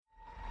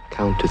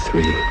Count to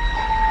 3.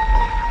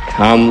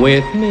 Come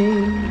with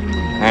me,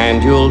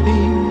 and you'll be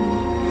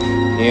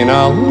in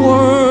a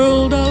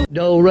world of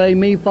Do, re,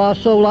 mi, fa,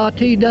 sol, la,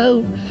 ti, do.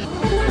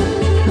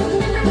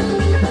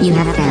 You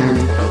have found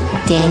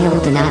Daniel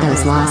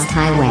Donato's Lost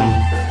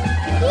Highway.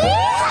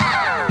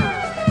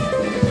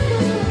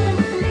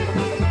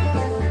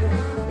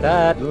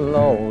 That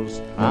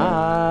lost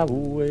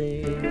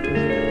highway.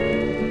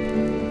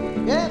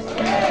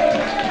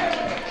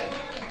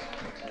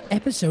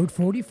 Episode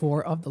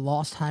 44 of the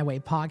Lost Highway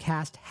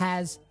podcast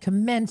has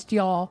commenced,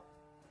 y'all.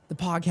 The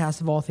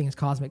podcast of all things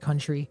Cosmic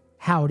Country.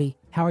 Howdy.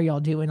 How are y'all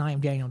doing? I am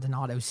Daniel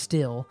Donato,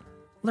 still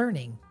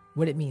learning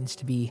what it means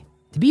to be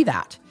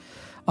that.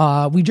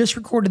 We just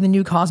recorded the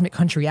new Cosmic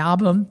Country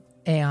album,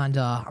 and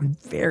I'm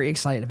very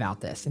excited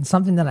about this. And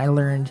something that I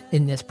learned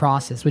in this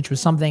process, which was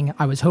something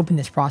I was hoping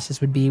this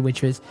process would be,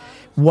 which was,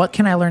 what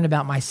can I learn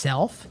about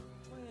myself,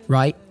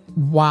 right,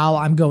 while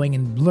I'm going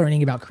and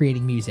learning about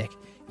creating music?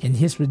 And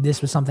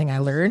this was something I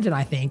learned, and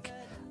I think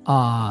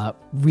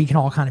we can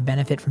all kind of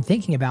benefit from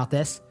thinking about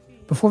this.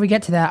 Before we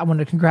get to that, I want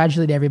to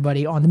congratulate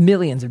everybody on the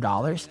millions of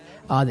dollars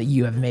that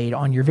you have made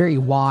on your very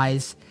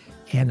wise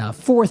and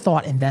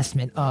forethought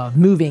investment of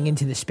moving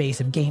into the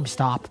space of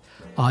GameStop,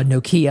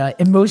 Nokia,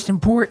 and most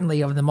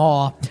importantly of them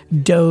all,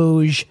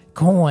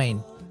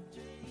 Dogecoin.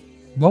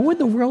 What would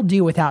the world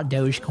do without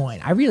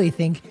Dogecoin? I really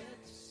think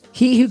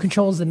he who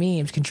controls the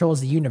memes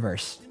controls the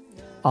universe,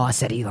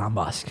 said Elon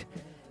Musk.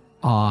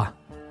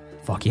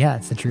 Fuck yeah,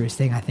 it's the truest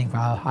thing I think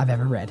I've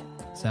ever read.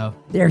 So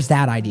there's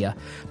that idea.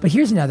 But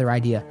here's another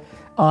idea.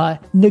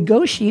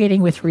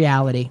 Negotiating with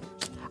reality.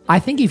 I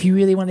think if you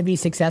really want to be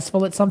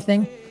successful at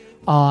something,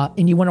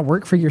 and you want to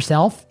work for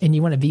yourself, and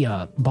you want to be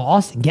a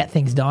boss and get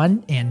things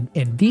done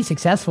and be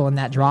successful in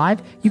that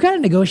drive, you got to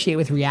negotiate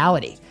with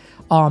reality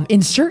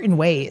in certain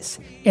ways.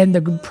 And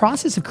the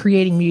process of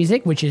creating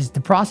music, which is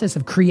the process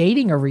of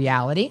creating a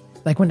reality,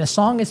 like when a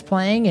song is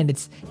playing and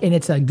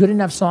it's a good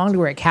enough song to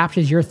where it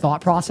captures your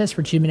thought process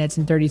for 2 minutes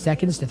and 30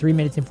 seconds to 3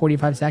 minutes and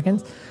 45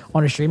 seconds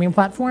on a streaming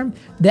platform,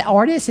 the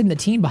artist and the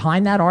team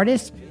behind that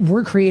artist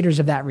were creators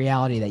of that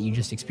reality that you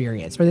just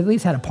experienced, or they at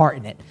least had a part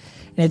in it.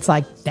 And it's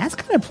like, that's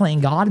kind of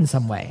playing God in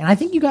some way. And I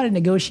think you got to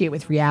negotiate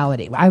with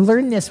reality. I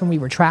learned this when we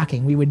were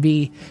tracking. We would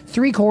be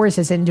 3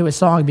 choruses into a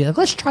song and be like,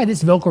 let's try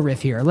this vocal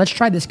riff here. Let's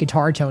try this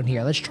guitar tone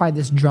here. Let's try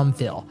this drum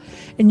fill.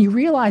 And you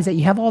realize that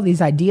you have all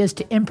these ideas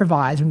to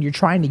improvise when you're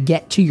trying to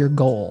get to your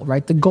goal,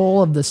 right? The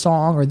goal of the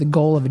song or the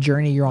goal of a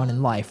journey you're on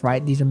in life,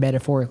 right? These are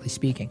metaphorically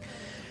speaking.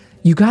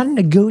 You got to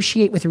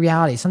negotiate with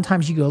reality.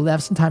 Sometimes you go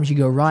left, sometimes you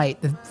go right.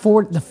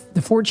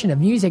 The fortune of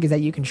music is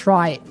that you can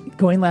try it,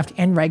 going left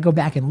and right, go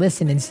back and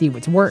listen and see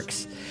what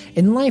works.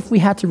 In life, we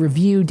have to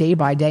review day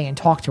by day and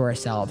talk to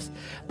ourselves.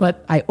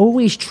 But I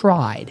always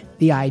tried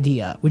the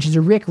idea, which is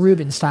a Rick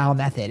Rubin style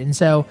method. And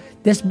so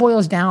this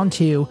boils down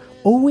to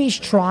always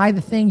try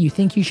the thing you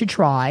think you should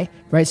try,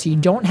 right? So you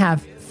don't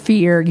have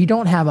fear, you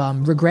don't have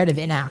regret of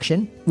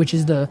inaction, which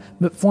is the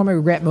form of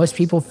regret most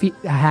people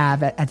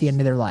have at the end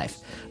of their life.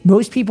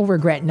 Most people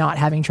regret not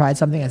having tried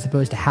something as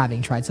opposed to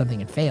having tried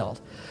something and failed.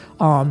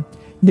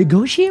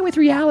 Negotiate with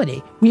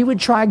reality. We would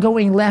try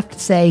going left,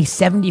 say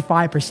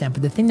 75%,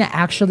 but the thing that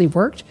actually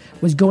worked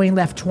was going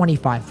left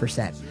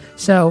 25%.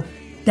 So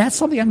that's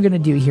something I'm going to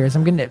do here is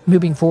I'm going to,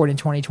 moving forward in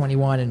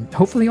 2021 and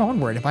hopefully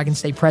onward, if I can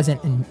stay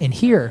present and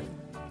here,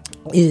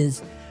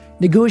 is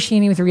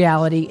negotiating with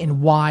reality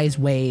in wise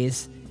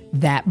ways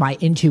that my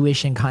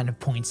intuition kind of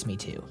points me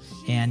to.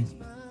 And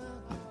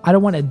I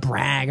don't want to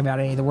brag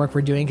about any of the work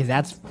we're doing because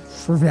that's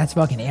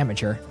fucking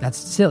amateur. That's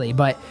silly.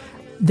 But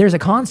there's a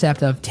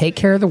concept of take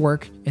care of the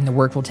work and the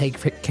work will take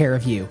care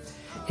of you.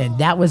 And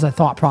that was a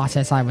thought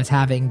process I was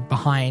having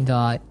behind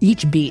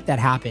each beat that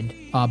happened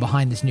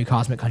behind this new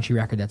Cosmic Country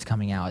record that's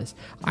coming out. Is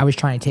I was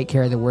trying to take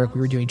care of the work.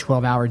 We were doing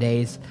 12-hour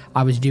days.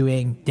 I was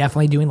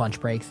definitely doing lunch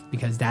breaks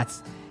because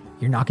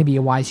you're not going to be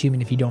a wise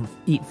human if you don't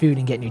eat food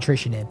and get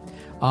nutrition in.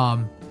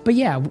 But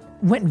yeah,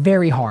 went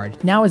very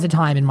hard. Now is the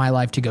time in my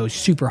life to go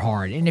super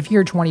hard. And if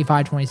you're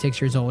 25,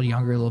 26 years old,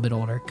 younger, a little bit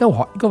older,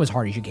 go as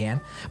hard as you can.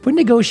 But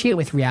negotiate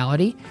with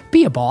reality.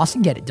 Be a boss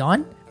and get it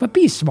done. But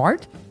be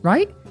smart,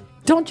 right?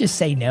 Don't just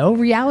say no.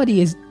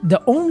 Reality is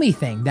the only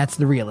thing that's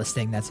the realest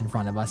thing that's in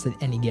front of us at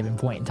any given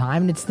point in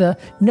time. And it's the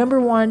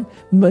number one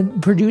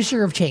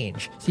producer of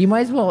change. So you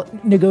might as well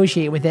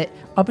negotiate with it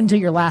up until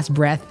your last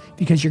breath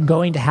because you're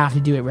going to have to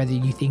do it whether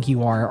you think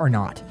you are or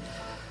not.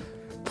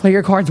 Play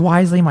your cards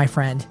wisely, my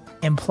friend,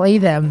 and play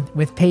them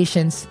with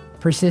patience,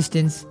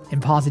 persistence,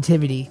 and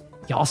positivity.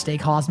 Y'all stay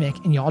cosmic,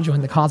 and y'all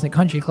join the Cosmic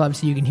Country Club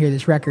so you can hear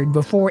this record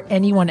before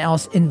anyone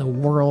else in the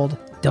world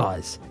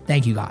does.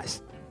 Thank you,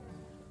 guys.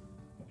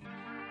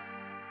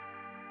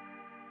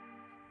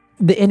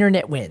 The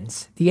internet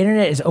wins. The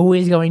internet is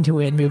always going to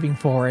win moving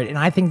forward, and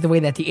I think the way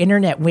that the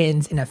internet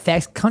wins and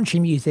affects country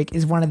music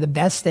is one of the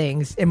best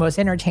things and most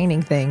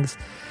entertaining things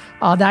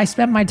that I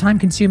spend my time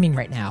consuming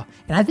right now.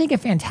 And I think a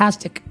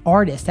fantastic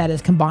artist that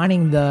is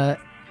combining the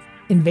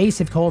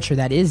invasive culture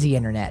that is the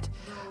internet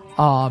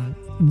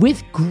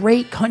with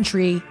great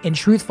country and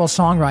truthful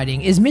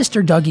songwriting is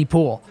Mr. Dougie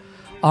Poole.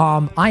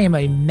 I am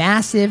a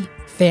massive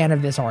fan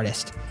of this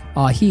artist.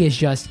 He is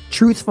just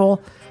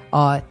truthful.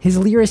 His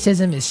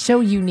lyricism is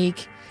so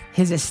unique.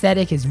 His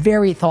aesthetic is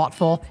very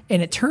thoughtful.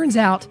 And it turns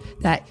out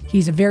that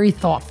he's a very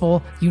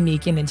thoughtful,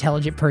 unique, and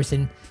intelligent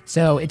person.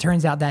 So it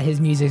turns out that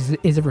his music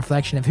is a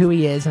reflection of who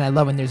he is. And I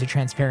love when there's a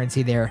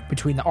transparency there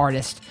between the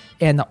artist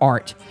and the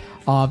art.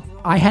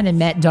 I hadn't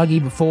met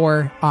Dougie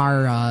before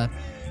our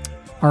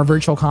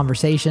virtual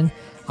conversation.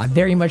 I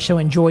very much so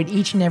enjoyed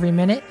each and every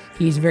minute.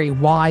 He's a very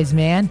wise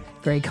man,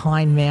 very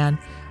kind man.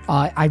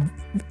 I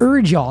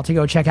urge y'all to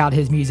go check out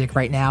his music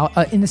right now,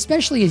 and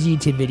especially his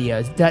YouTube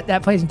videos.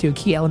 That plays into a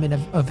key element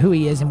of who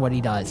he is and what he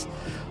does.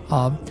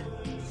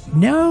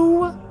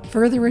 No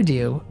further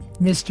ado,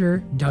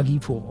 Mr.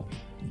 Dougie Poole.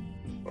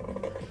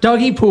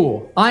 Dougie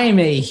Poole, I am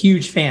a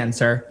huge fan,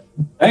 sir.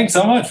 Thanks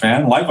so much,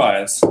 man.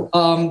 Likewise.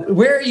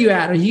 Where are you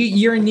at?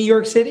 You're in New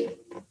York City?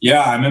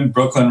 Yeah, I'm in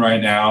Brooklyn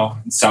right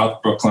now, in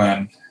South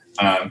Brooklyn,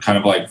 kind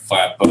of like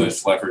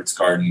Flatbush, Lefferts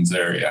Gardens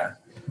area.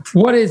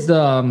 What is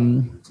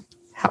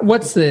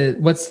what's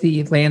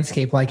the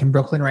landscape like in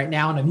Brooklyn right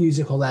now on a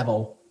musical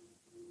level?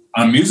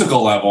 On a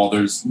musical level,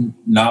 there's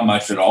not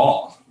much at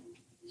all.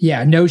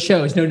 Yeah, no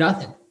shows, no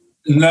nothing.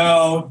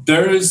 No,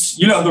 there's,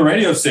 the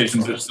radio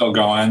stations are still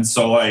going.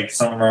 So like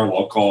some of our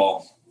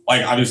local,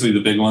 like obviously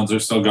the big ones are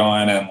still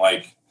going, and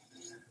like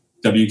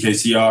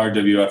WKCR,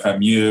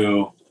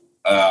 WFMU,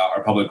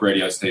 our public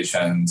radio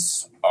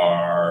stations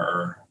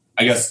are,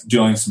 I guess,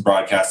 doing some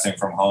broadcasting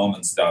from home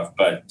and stuff.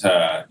 But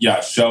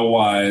yeah, show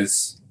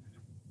wise,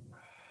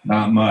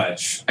 not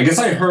much. I guess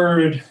I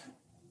heard,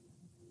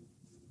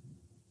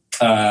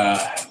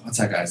 what's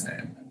that guy's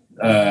name?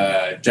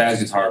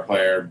 Jazz guitar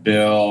player,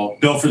 Bill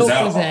Frisell.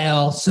 Bill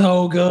Frisell,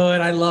 so good.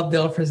 I love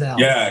Bill Frisell.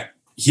 Yeah,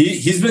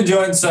 he's been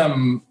doing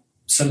some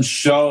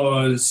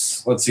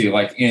shows. Let's see,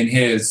 like in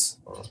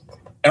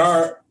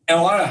a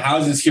lot of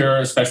houses here,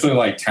 especially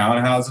like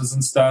townhouses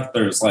and stuff.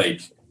 There's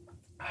like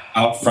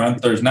out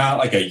front, there's not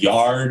like a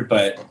yard,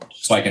 but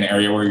just like an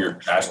area where your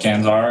trash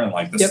cans are and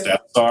like the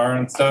steps are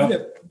and stuff.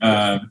 Yep.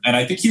 And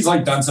I think he's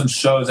like done some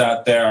shows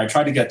out there. I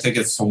tried to get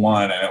tickets to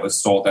one and it was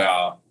sold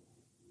out.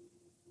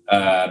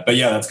 But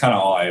yeah, that's kind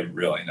of all I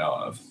really know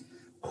of.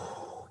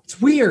 It's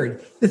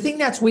weird. The thing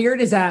that's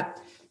weird is that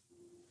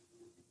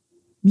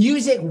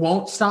music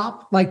won't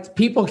stop. Like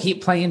people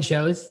keep playing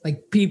shows.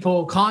 Like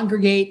people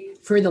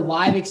congregate for the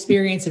live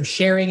experience of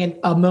sharing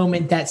a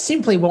moment that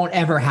simply won't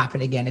ever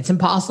happen again. It's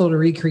impossible to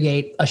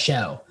recreate a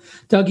show.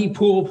 Dougie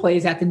Poole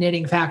plays at the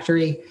Knitting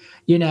Factory,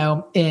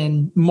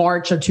 in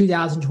March of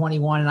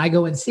 2021, and I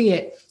go and see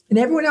it. And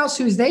everyone else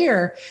who's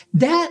there,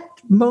 that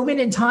moment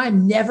in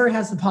time never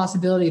has the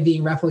possibility of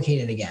being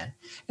replicated again.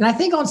 And I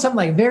think on some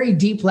like very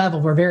deep level,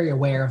 we're very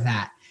aware of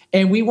that.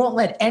 And we won't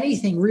let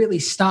anything really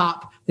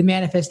stop the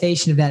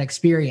manifestation of that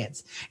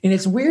experience. And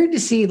it's weird to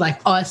see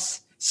like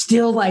us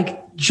still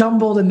like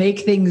jumble to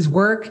make things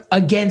work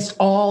against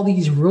all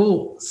these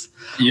rules.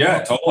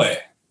 Yeah, totally.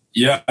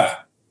 Yeah.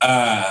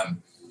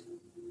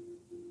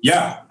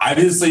 Yeah,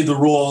 obviously the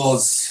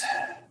rules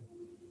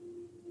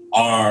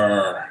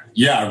are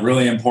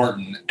really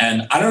important.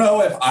 And I don't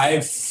know if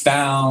I've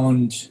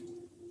found,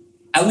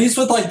 at least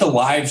with like the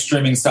live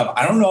streaming stuff,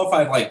 I don't know if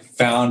I've like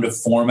found a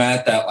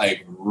format that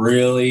like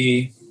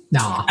really.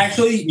 Nah.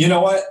 Actually, you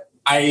know what?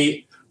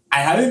 I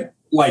haven't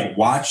like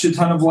watched a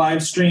ton of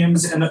live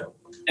streams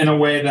in a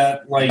way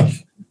that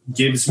like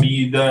gives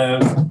me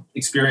the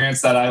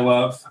experience that I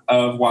love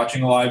of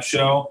watching a live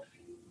show.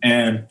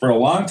 And for a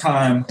long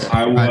time,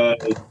 I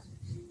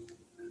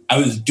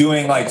was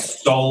doing like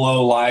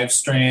solo live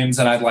streams,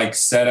 and I'd like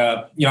set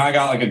up, I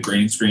got like a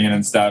green screen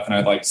and stuff, and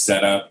I'd like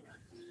set up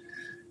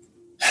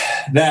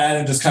that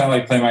and just kind of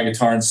like play my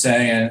guitar and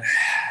sing. And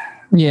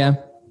yeah,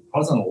 I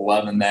wasn't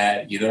loving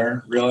that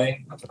either,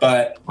 really.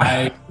 But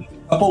a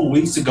couple of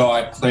weeks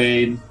ago,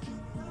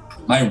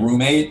 my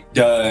roommate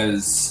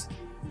does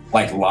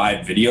like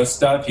live video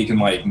stuff. He can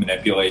like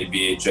manipulate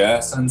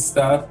VHS and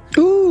stuff.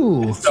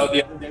 Ooh. So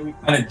the other day we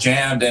kind of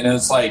jammed, and it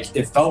was like,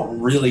 it felt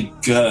really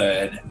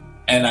good.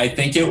 And I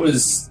think it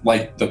was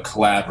like the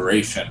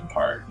collaboration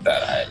part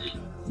that I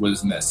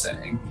was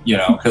missing,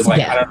 because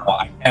like, I don't know,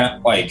 I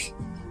can't like,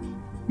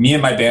 me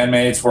and my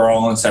bandmates, we're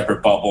all in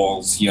separate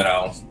bubbles,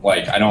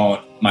 like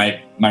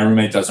my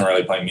roommate doesn't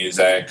really play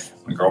music.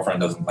 My girlfriend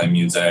doesn't play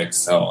music.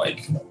 So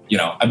like,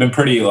 I've been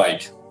pretty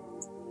like,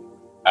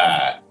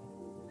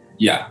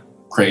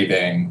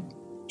 craving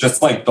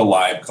just like the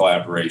live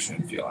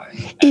collaboration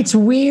feeling. It's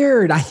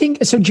weird. I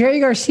think so. Jerry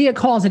Garcia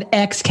calls it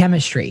X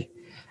chemistry,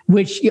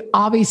 which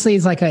obviously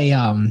is like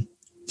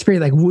it's pretty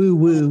like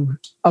woo-woo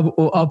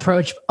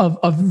approach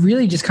of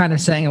really just kind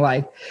of saying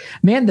like,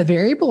 man, the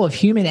variable of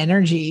human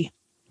energy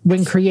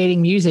when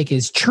creating music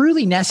is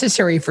truly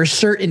necessary for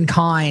certain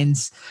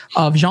kinds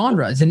of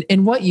genres.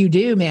 And what you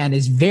do, man,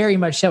 is very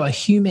much so a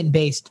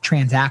human-based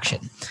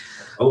transaction.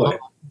 Oh,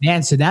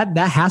 man, so that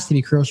has to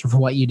be crucial for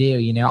what you do.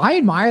 I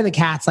admire the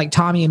cats like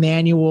Tommy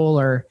Emmanuel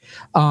or,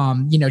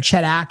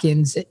 Chet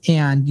Atkins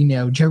and,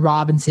 Joe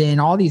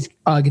Robinson, all these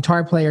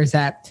guitar players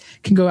that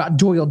can go out,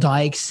 Doyle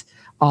Dykes,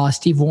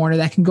 Steve Warner,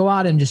 that can go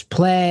out and just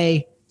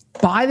play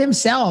by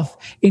themselves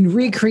and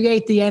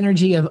recreate the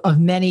energy of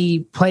many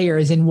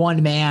players in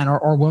one man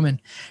or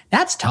woman.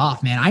 That's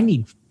tough, man. I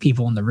need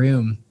people in the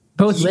room,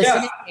 both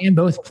listening and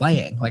both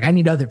playing. Like, I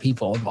need other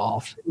people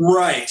involved.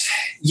 Right.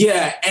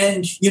 Yeah.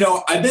 And,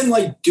 I've been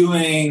like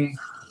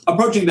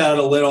approaching that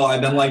a little.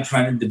 I've been like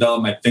trying to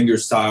develop my finger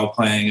style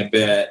playing a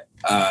bit.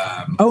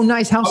 Oh,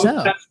 nice. How so?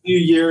 The past few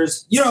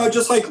years,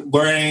 just like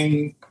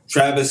learning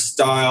Travis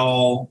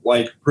style,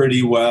 like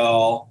pretty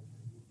well.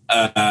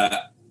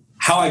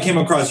 How I came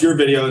across your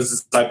videos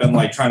is I've been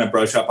like trying to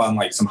brush up on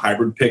like some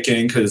hybrid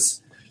picking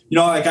because,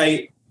 like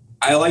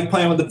I like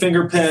playing with the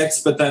finger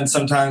picks, but then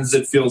sometimes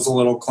it feels a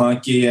little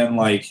clunky and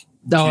like.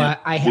 No,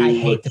 I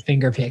hate the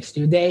finger picks,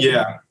 dude.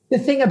 The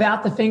thing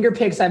about the finger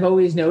picks I've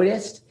always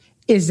noticed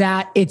is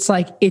that it's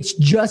like it's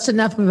just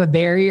enough of a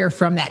barrier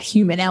from that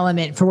human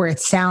element for where it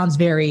sounds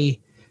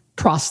very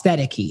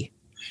prosthetic-y.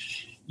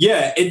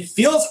 Yeah,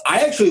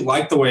 I actually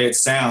like the way it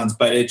sounds,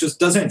 but it just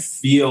doesn't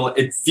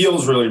it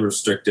feels really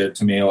restricted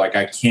to me. Like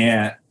I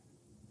can't,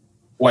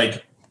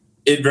 like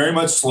it very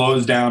much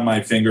slows down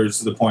my fingers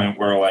to the point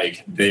where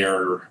like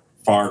they're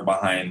far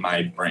behind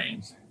my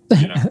brain.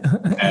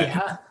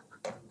 Yeah,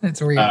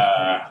 that's weird.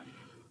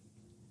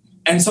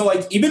 And so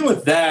like, even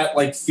with that,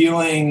 like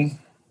feeling,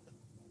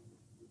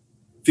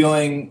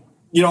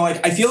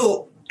 like I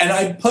feel, and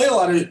I play a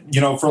lot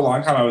of, for a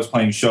long time I was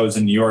playing shows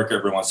in New York.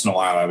 Every once in a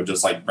while I would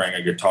just like bring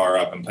a guitar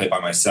up and play by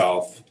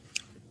myself,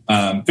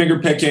 finger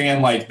picking.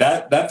 And like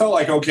that felt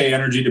like okay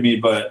energy to me.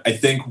 But I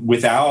think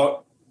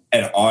without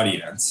an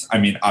audience, I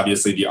mean,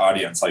 obviously the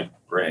audience like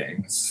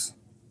brings.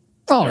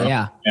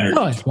 Energy.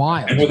 Oh, it's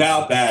wild. And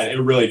without that, it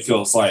really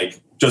feels like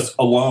just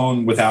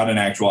alone without an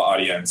actual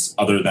audience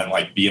other than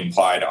like the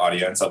implied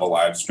audience of a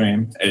live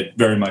stream. It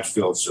very much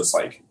feels just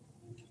like,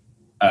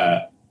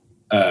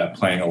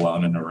 playing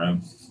alone in a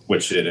room,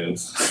 which it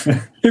is.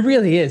 It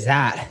really is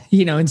that,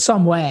 in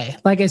some way.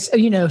 Like it's,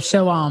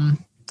 so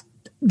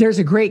there's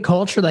a great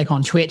culture like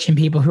on Twitch and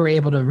people who are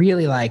able to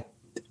really like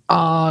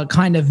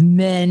kind of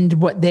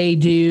mend what they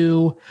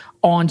do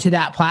onto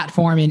that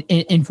platform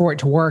and for it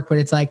to work. But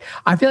it's like,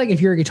 I feel like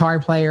if you're a guitar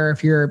player,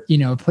 if you're,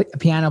 a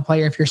piano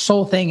player, if your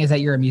sole thing is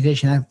that you're a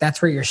musician,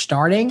 that's where you're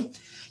starting.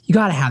 You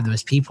got to have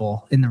those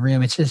people in the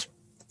room. It's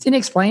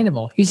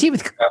inexplainable. You see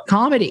with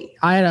comedy,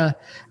 I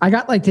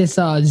got like this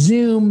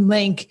Zoom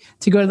link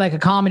to go to like a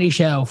comedy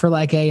show for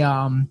like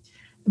a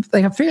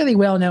fairly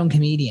well-known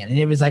comedian. And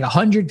it was like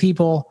 100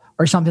 people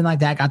or something like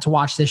that got to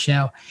watch this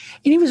show.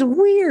 And it was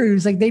weird. It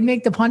was like, they'd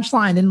make the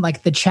punchline and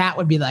like the chat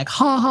would be like,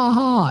 ha ha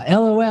ha,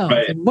 LOL.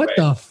 Right, like, what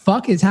the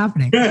fuck is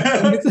happening?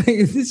 It's like,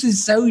 this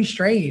is so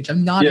strange.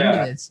 I'm not into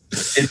this.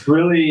 It's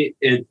really,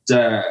 it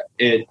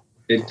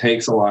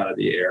takes a lot of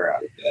the air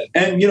out of it.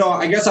 And,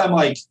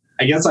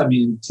 I guess I'm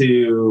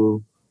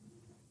into,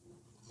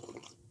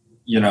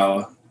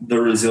 the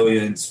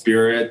resilient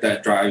spirit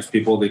that drives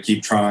people to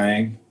keep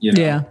trying,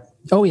 Yeah.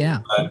 Oh,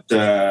 yeah. But,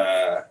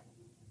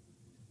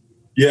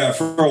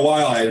 for a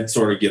while I had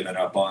sort of given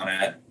up on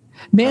it.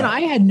 Man,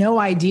 I had no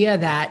idea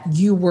that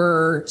you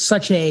were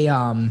such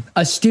a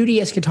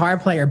studious guitar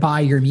player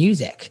by your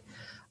music.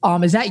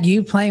 Is that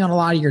you playing on a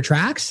lot of your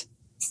tracks?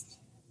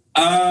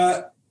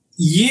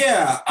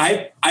 Yeah,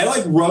 I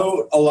like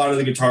wrote a lot of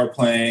the guitar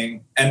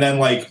playing, and then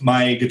like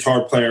my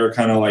guitar player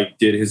kind of like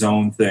did his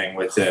own thing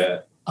with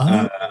it.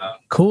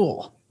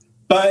 Cool.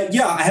 But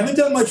yeah, I haven't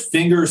done much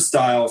finger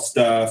style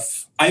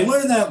stuff. I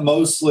learned that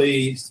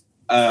mostly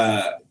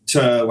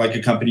to like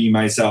accompany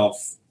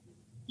myself,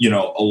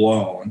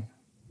 alone,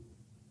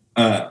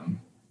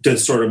 to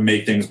sort of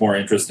make things more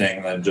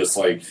interesting than just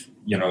like,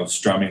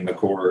 strumming the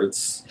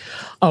chords.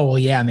 Oh, well,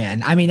 yeah,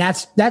 man. I mean,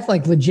 that's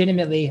like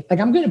legitimately, like,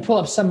 I'm going to pull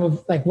up some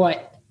of like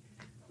what,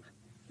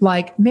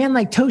 like, man,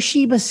 like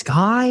Toshiba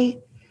Sky,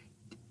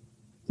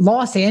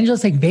 Los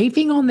Angeles, like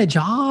vaping on the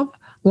job,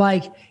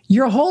 like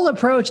your whole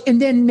approach. And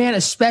then, man,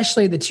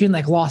 especially the tune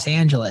like Los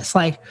Angeles,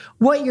 like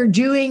what you're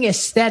doing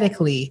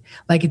aesthetically,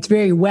 like it's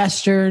very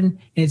Western and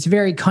it's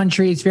very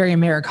country, it's very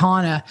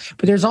Americana,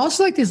 but there's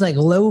also like this like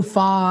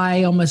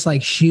lo-fi, almost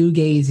like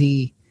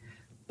shoegazy,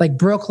 like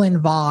Brooklyn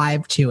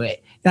vibe to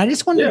it. And I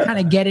just wanted to kind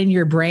of get in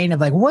your brain of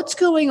like, what's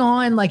going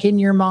on like in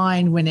your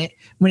mind when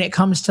it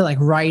comes to like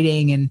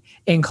writing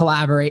and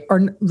collaborate,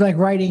 or like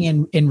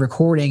writing and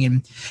recording.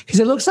 And because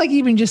it looks like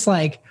even just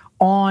like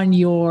on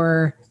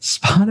your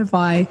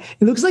Spotify,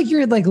 it looks like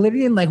you're like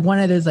living in like one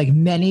of those like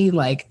many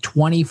like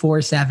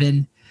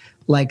 24/7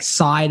 like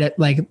side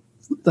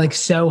like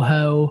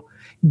Soho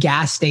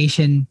gas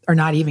station, or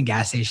not even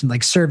gas station,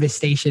 like service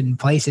station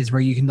places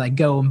where you can like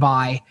go and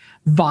buy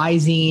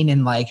Visine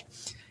and like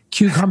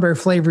cucumber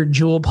flavored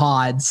Jewel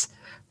pods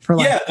for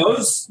like,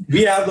 those,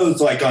 we have those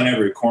like on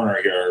every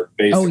corner here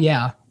basically. Oh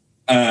yeah.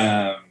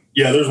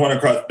 There's one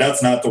across,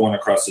 that's not the one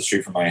across the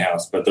street from my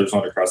house, but there's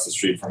one across the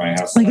street from my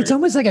house. Like it's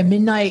almost like a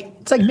midnight,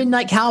 it's like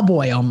Midnight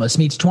Cowboy almost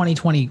meets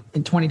 2020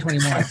 and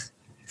 2021.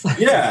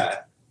 Yeah.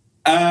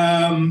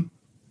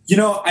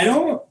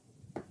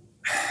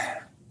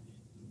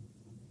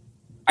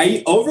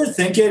 I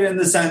overthink it in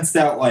the sense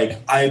that like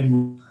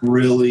I'm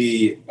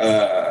really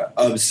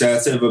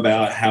obsessive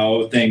about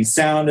how things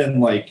sound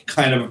and like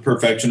kind of a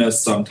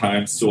perfectionist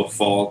sometimes to a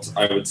fault,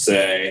 I would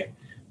say.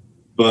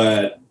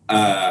 But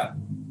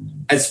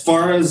as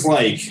far as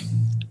like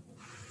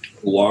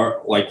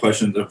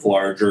questions of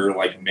larger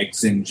like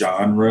mixing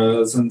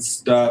genres and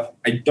stuff,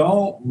 I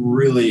don't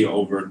really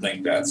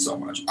overthink that so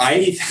much.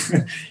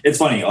 It's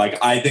funny, like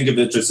I think of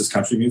it just as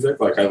country music.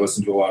 Like I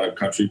listen to a lot of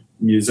country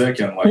music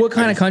and like. What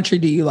kind of country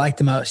do you like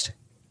the most?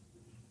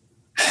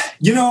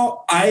 You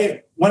know,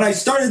 when I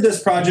started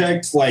this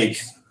project, like,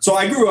 so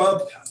I grew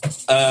up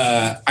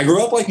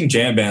liking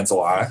jam bands a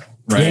lot,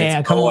 right?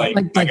 Yeah, come on,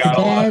 like I got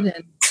the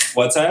Dead.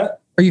 What's that?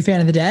 Are you a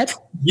fan of the Dead?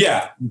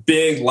 Yeah,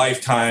 big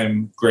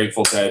lifetime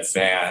Grateful Dead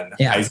fan.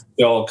 Yeah. I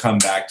still come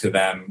back to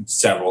them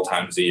several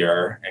times a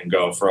year and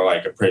go for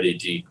like a pretty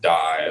deep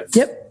dive.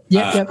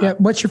 Yep.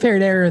 What's your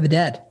favorite era of the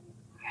Dead?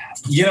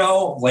 You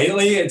know,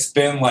 lately it's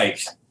been like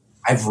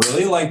I've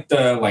really liked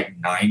the like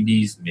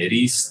 90s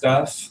MIDI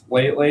stuff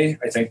lately.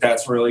 I think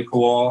that's really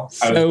cool.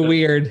 So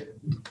weird.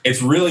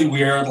 It's really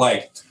weird.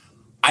 Like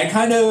I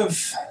feel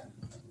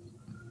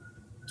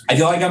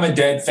like I'm a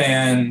Dead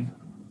fan.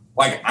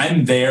 Like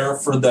I'm there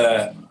for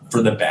the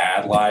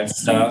bad live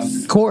stuff.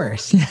 Of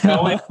course.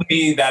 Knowing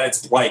me that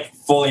it's like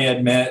fully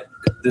admit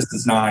this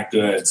is not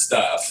good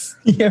stuff.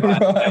 Yeah,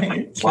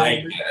 right. I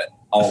like it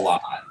a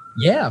lot.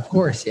 Yeah, of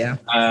course. Yeah.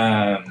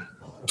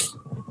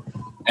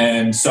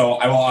 And so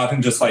I will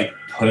often just like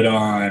put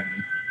on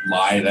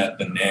Live at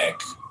the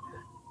Nick,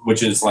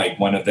 which is like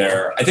one of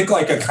their, I think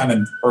like a kind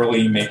of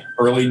early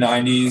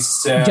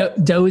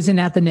 90s. Dozing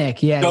at the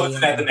Nick. Yeah.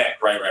 Dozing at the Nick.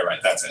 Right.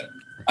 That's it.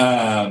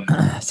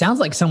 Sounds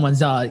like someone's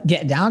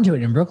getting down to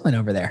it in Brooklyn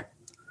over there.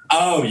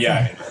 Oh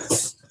yeah.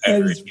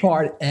 It's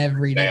part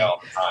every day.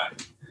 All the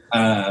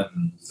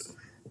time.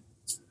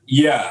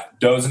 Yeah.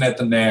 Dozing at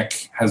the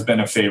Nick has been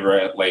a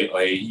favorite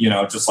lately. You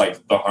know, just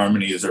like the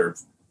harmonies are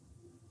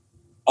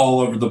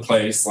all over the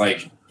place.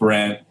 Like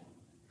Brent,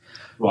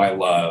 who I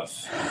love.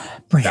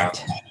 Brent.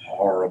 That's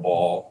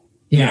horrible.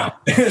 Yeah. You know?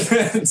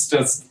 It's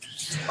just,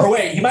 or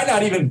wait, he might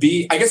not even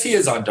be, I guess he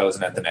is on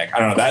Dozing at the Nick. I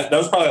don't know. That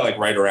was probably like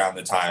right around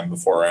the time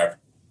before or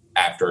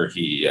after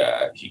he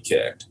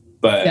kicked.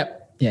 But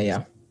yep.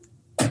 Yeah.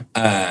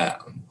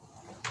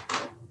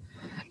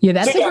 Yeah,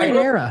 that's a great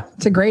era.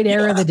 It's a great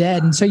era of the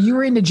Dead. And so you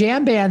were into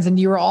jam bands, and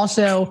you were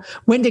also,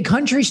 when did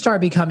country start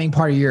becoming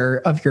part of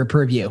your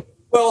purview?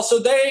 Well, so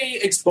they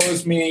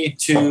exposed me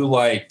to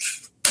like,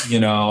 you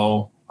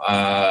know,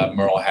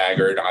 Merle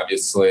Haggard,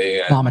 obviously.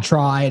 And, Mama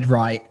Tried,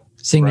 right.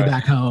 Sing Me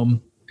Back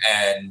Home.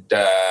 And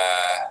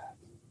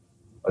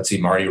let's see,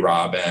 Marty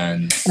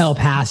Robbins. El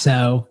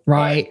Paso,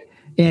 right?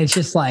 And it's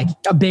just like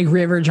a Big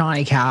River,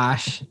 Johnny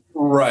Cash.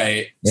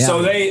 Right. Yeah.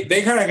 So they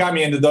kind of got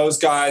me into those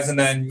guys. And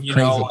then, you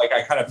know, like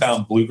I kind of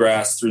found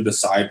bluegrass through the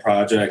side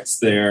projects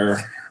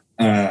there.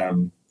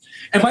 And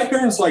my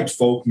parents liked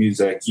folk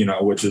music, you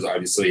know, which is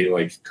obviously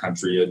like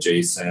country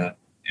adjacent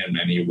in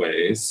many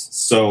ways.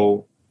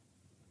 So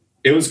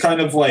it was kind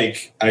of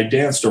like I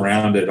danced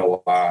around it a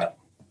lot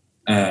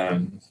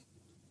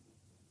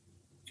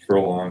for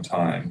a long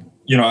time.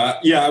 You know, I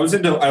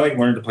like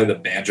learned to play the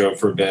banjo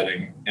for a bit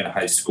in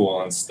high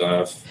school and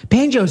stuff.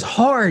 Banjo's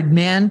hard,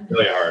 man.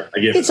 Really hard.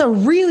 It's a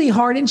really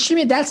hard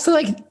instrument. That's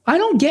like, I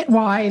don't get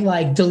why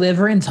like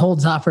Deliverance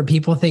holds up for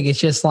people think it's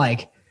just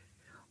like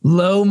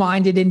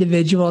low-minded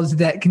individuals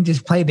that can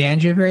just play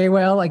banjo very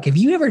well. Like if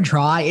you ever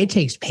try, it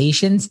takes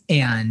patience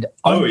and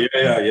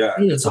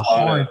It's a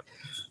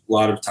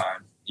lot of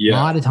time. Yeah.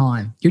 A lot of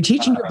time. You're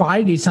teaching your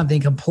body to do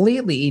something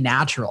completely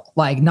natural,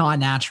 like not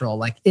natural.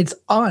 Like it's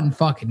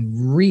unfucking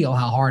real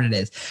how hard it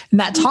is. And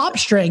that top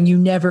string you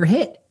never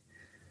hit.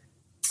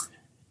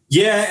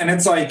 Yeah, and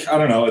it's like, I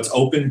don't know, it's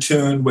open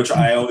tuned, which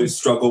I always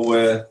struggle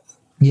with.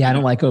 Yeah, I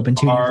don't like open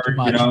tuned too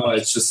much. You know,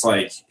 it's just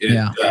like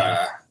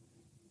I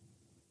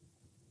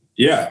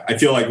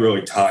feel like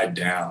really tied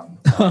down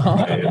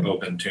by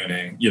open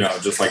tuning, you know,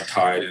 just like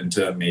tied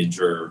into a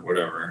major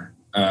whatever.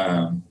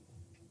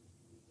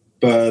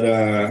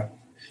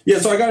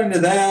 So I got into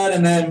that,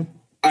 and then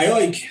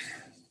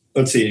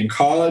in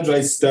college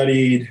I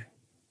studied.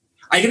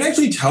 I can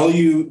actually tell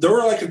you there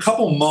were like a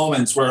couple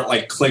moments where it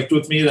like clicked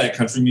with me that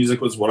country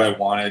music was what I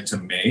wanted to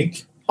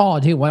make. Oh,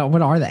 dude,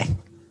 what are they?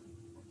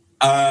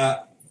 I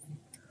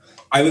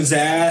was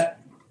at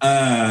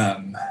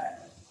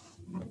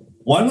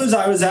one was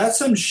I was at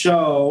some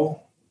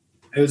show.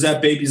 It was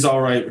at Baby's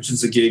All Right, which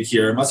is a gig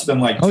here. It must have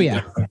been like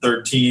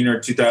 2013 or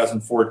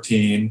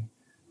 2014.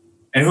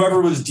 And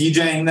whoever was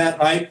DJing that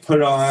night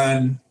put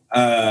on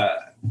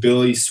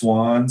Billy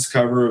Swan's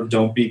cover of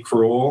Don't Be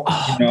Cruel,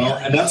 you know?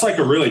 And that's like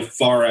a really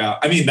far out.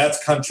 I mean,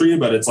 that's country,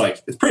 but it's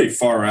like, it's pretty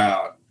far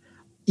out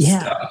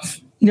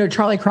stuff. You know,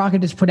 Charlie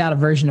Crockett just put out a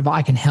version of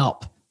I Can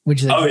Help,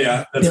 which is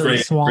that's Billy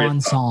great. Swan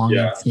great song.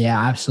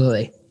 Yeah,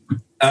 absolutely.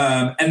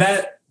 And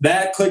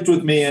that clicked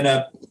with me in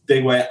a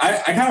big way.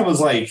 I kind of was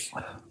like,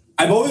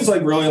 I've always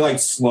like really like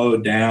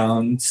slowed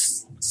down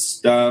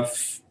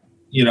stuff.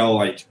 you know,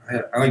 like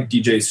I like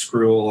DJ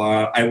Screw a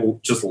lot. I will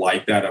just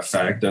like that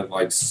effect of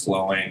like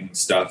slowing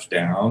stuff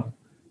down.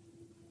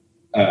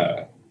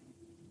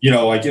 You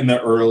know, like in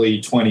the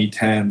early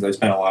 2010s, I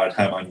spent a lot of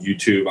time on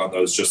YouTube on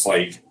those just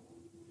like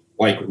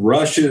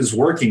Rush's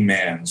Working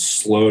Man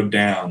slowed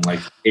down like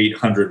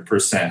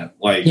 800%.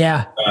 Like,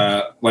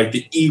 like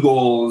the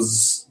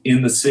Eagles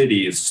in the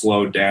City is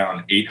slowed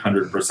down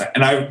 800%.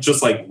 And I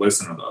just like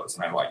listen to those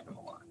and I like them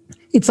a lot.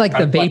 It's like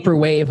the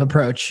vaporwave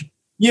approach.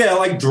 Yeah,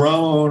 like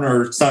drone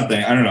or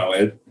something. I don't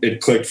know.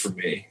 It clicked for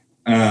me.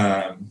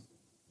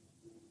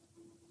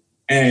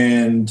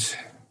 And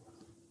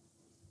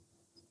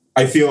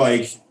I feel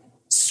like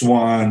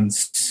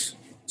Swan's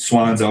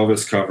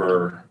Elvis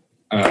cover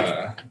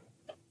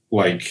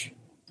like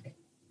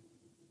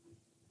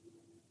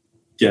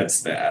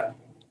gets that.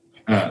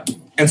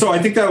 And so I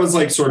think that was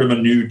like sort of a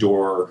new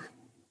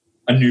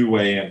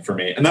way in for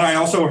me. And then I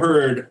also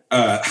heard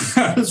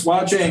I was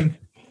watching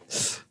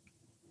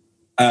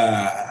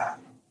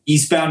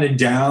Eastbound and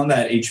Down,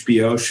 that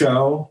HBO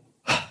show.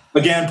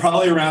 Again,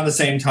 probably around the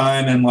same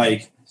time, and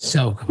like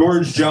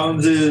George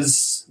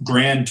Jones's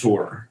Grand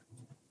Tour.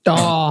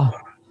 Oh,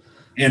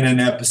 in an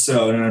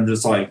episode, and I'm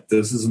just like,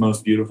 this is the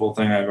most beautiful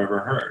thing I've ever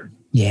heard.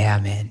 Yeah,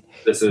 man.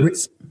 This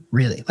is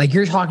really like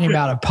you're talking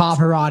about a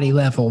Pavarotti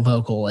level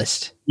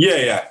vocalist.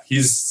 Yeah.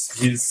 He's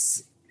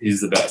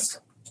the best.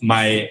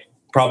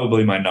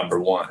 Probably my number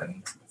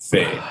one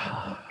fave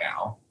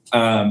now.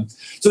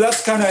 So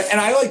that's kind of,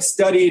 and I like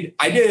studied.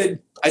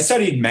 I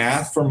studied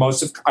math for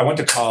I went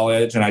to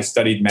college and I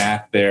studied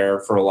math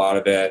there for a lot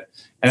of it.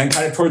 And then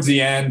kind of towards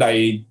the end,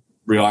 I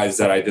realized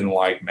that I didn't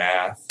like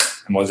math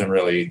and wasn't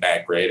really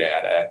that great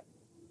at it.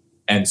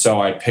 And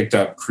so I picked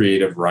up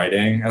creative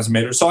writing as a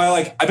major. So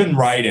I've been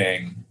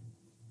writing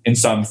in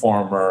some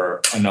form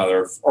or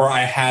another, or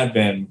I had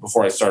been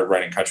before I started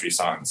writing country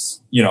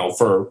songs, you know,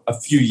 for a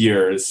few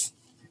years.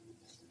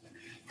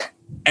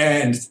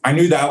 And I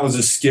knew that was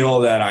a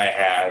skill that I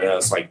had that I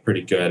was like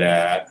pretty good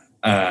at.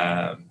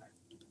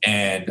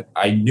 And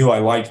I knew I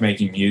liked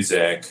making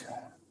music.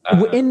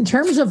 In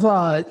terms of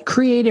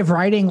creative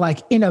writing, like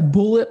in a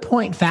bullet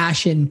point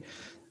fashion,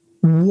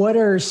 what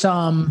are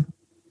some,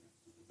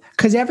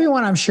 because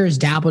everyone I'm sure has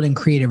dabbled in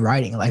creative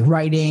writing, like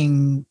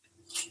writing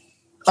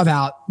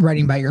about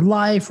your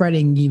life,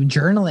 writing, even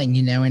journaling,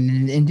 you know,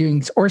 and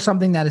doing, or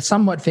something that is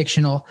somewhat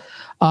fictional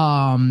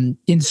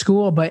in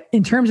school. But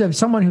in terms of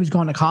someone who's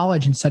gone to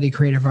college and studied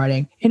creative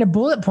writing, in a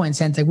bullet point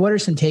sense, like what are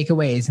some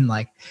takeaways and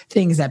like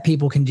things that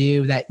people can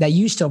do that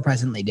you still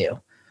presently do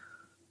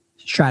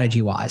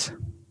strategy wise?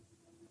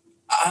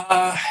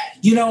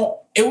 You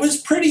know, it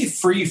was pretty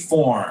free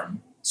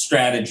form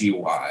strategy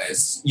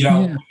wise, you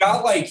know,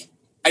 not like,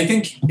 I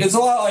think it's a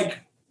lot like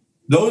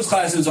those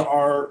classes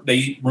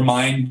they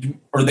remind,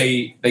 or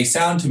they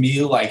sound to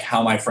me like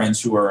how my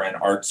friends who are in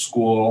art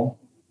school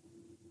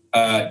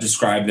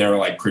describe their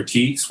like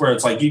critiques, where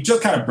it's like you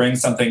just kind of bring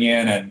something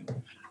in. And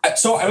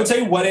so I would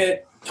say what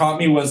it taught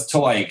me was to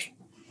like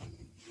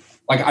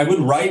I would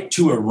write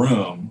to a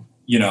room,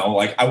 you know,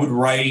 like I would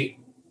write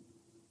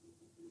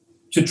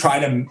to try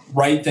to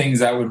write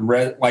things that would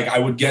I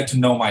would get to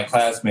know my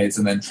classmates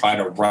and then try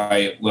to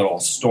write little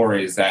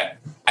stories that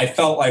I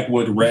felt like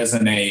would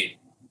resonate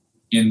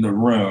in the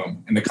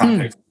room in the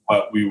context of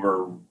what we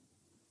were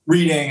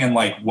reading and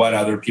like what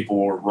other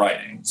people were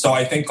writing. So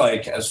I think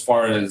like as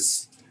far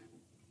as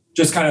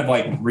just kind of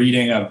like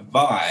reading a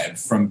vibe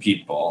from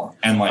people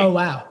and like, oh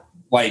wow,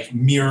 like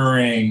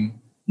mirroring,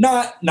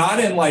 not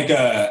in like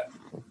I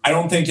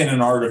don't think in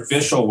an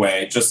artificial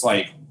way, just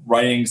like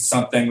writing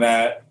something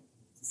that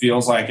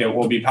feels like it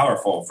will be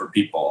powerful for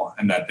people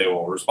and that they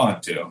will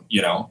respond to,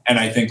 you know? And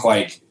I think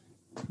like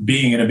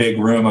being in a big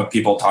room of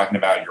people talking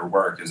about your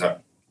work is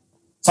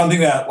something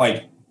that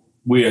like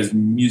we as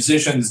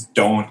musicians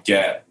don't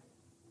get.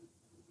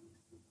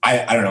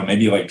 I don't know,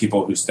 maybe like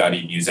people who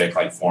study music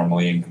like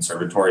formally in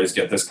conservatories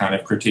get this kind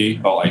of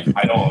critique, but like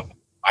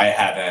I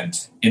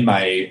haven't in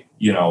my,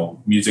 you know,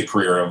 music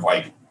career of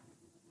like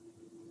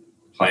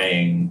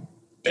playing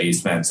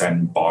basements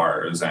and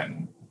bars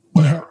and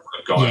whatever.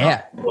 Going on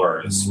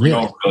floors. Really?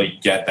 You don't really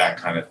get that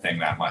kind of thing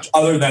that much,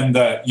 other than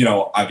the, you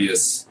know,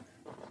 obvious,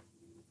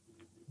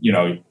 you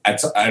know,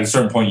 at a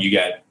certain point you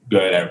get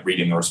good at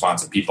reading the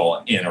response of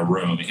people in a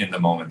room in the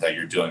moment that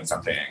you're doing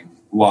something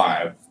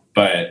live.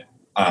 But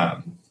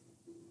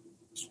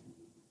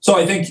so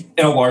I think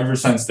in a larger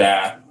sense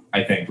that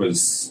I think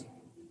was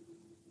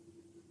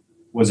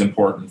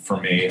important for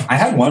me. I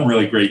had one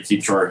really great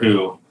teacher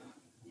who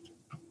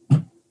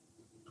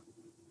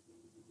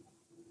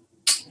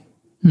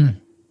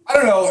I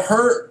don't know,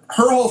 her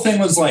whole thing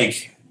was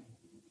like,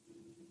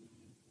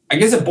 I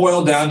guess it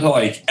boiled down to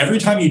like every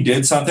time you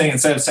did something,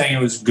 instead of saying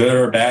it was good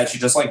or bad, she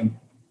just like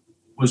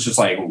was just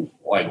like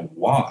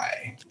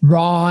why?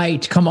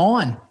 Right. Come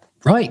on.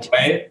 Right.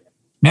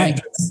 And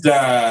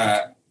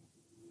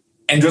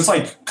just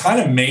like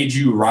kind of made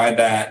you ride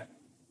that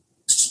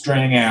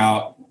string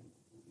out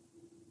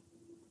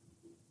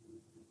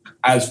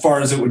as far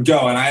as it would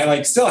go. And I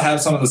like still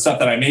have some of the stuff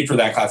that I made for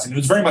that class, and it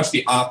was very much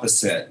the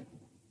opposite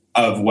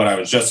of what I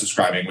was just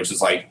describing, which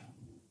is like,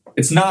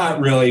 it's not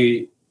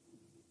really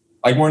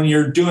like when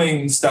you're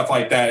doing stuff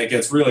like that, it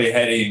gets really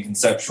heady and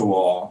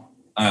conceptual.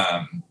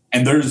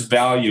 And there's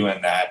value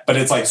in that, but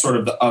it's like sort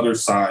of the other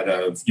side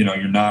of, you know,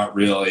 you're not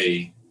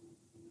really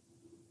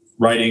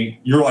writing,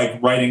 you're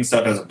like writing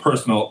stuff as a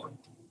personal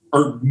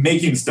or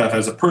making stuff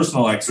as a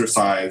personal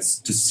exercise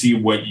to see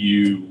what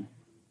you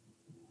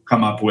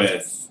come up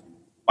with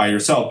by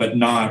yourself, but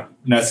not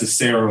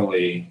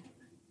necessarily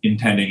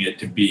intending it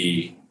to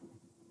be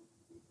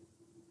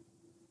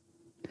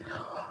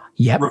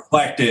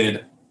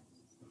reflected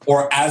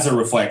or as a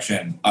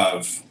reflection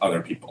of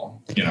other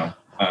people, you know?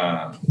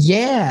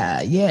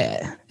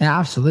 Yeah,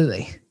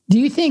 absolutely. Do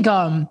you think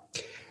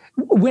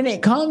when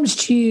it comes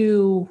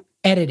to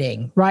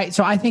editing, right?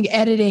 So I think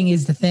editing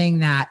is the thing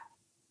that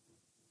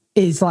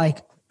is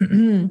like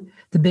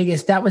the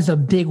biggest, that was a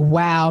big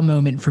wow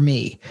moment for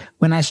me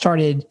when I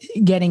started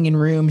getting in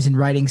rooms and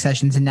writing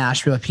sessions in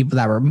Nashville with people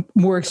that were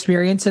more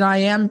experienced than I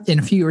am and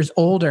a few years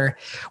older,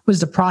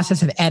 was the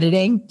process of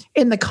editing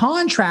and the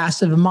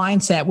contrast of a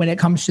mindset when it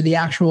comes to the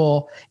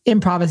actual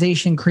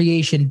improvisation,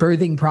 creation,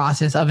 birthing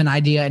process of an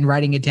idea and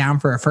writing it down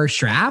for a first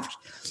draft.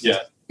 Yeah.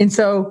 And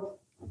so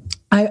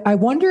I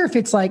wonder if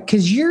it's like,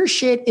 cause your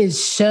shit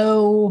is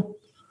so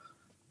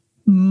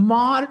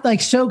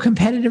so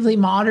competitively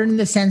modern in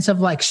the sense of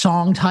like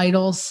song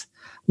titles,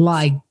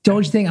 like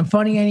Don't You Think I'm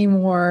Funny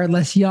Anymore,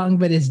 Less Young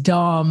But It's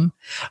Dumb,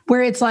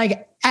 where it's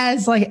like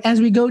as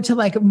we go to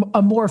like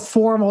a more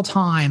formal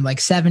time, like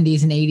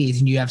 70s and 80s,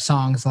 and you have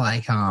songs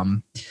like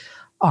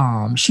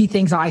She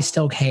Thinks I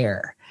Still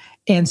Care,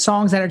 and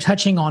songs that are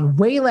touching on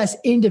way less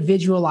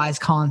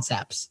individualized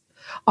concepts.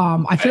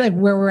 I feel like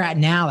where we're at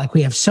now, like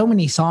we have so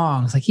many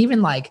songs, like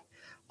even like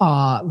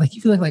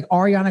you feel like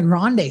Ariana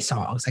Grande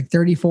songs, like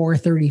 34,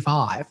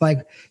 35,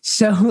 like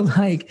so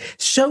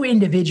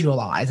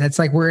individualized. That's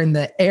like we're in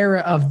the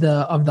era of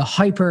the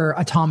hyper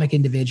atomic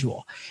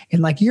individual.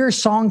 And like your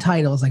song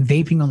title is like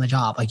Vaping on the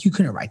Job. Like you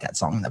couldn't write that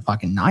song in the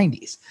fucking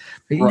 90s,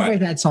 but you write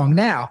that song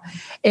now.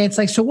 And it's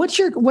like, so what's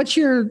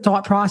your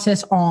thought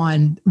process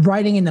on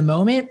writing in the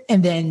moment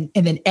and then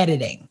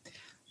editing?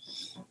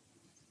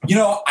 You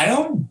know, I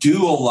don't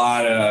do a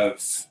lot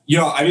of, you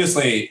know,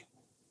 obviously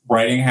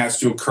writing has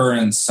to occur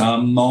in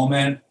some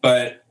moment,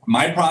 but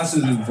my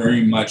process is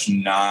very much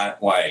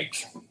not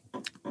like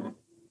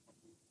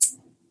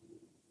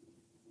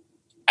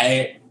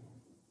I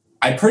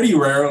pretty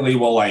rarely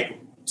will like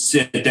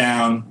sit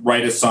down,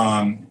 write a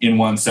song in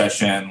one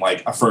session,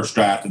 like a first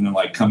draft, and then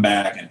like come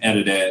back and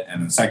edit it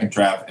and the second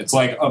draft. It's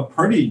like a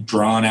pretty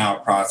drawn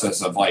out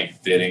process of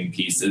like fitting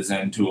pieces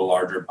into a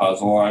larger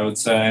puzzle, I would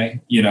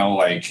say. You know,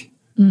 like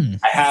I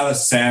have a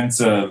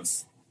sense of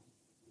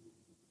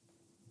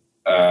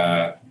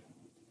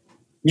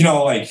you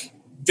know, like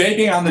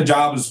Vaping on the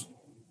Job is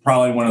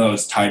probably one of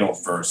those title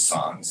first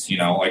songs, you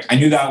know, like I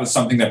knew that was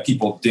something that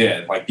people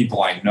did, like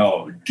people I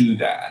know do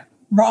that.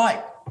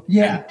 Right.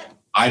 Yeah. And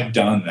I've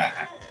done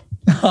that.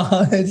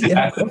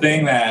 That's the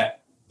thing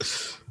that,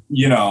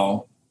 you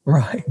know,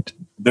 right.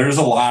 There's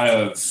a lot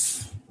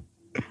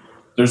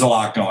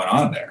going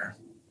on there.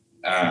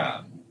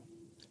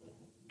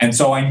 And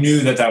so I knew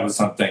that was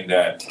something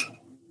that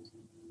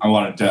I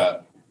wanted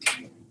to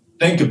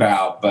think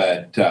about,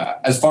 but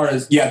as far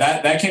as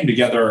that came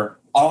together,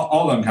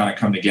 all of them kind of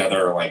come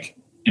together like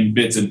in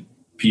bits and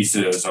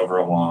pieces over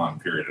a long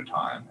period of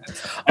time.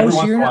 Every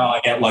once in a while I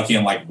get lucky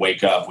and like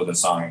wake up with a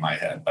song in my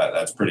head, but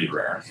that's pretty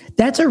rare.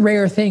 That's a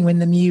rare thing when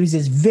the muse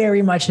is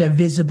very much a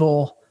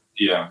visible.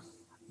 Yeah.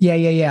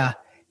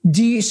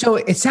 So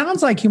it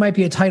sounds like you might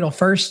be a title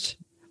first,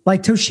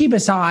 like Toshiba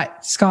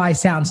Sky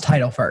sounds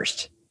title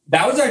first.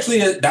 That was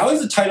actually a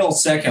title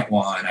second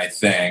one, I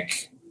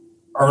think,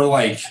 or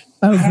like.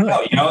 I don't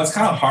know. You know, it's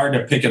kind of hard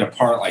to pick it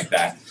apart like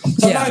that.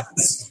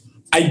 Sometimes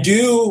I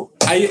do.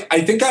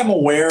 I think I'm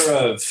aware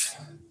of.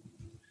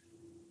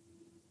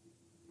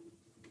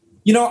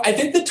 You know, I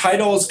think the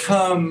titles.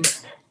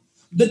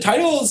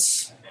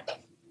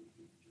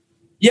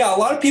 Yeah, a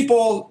lot of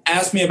people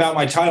ask me about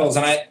my titles,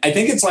 and I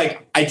think it's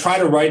like I try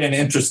to write an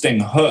interesting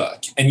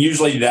hook, and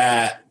usually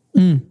that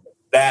leaves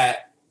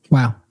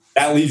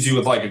you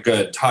with like a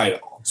good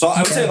title. So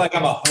I would say like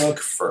I'm a hook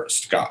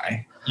first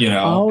guy. You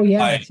know? Oh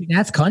yeah,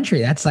 that's country.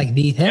 That's like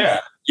the thing.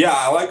 Yeah,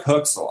 I like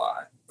hooks a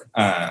lot.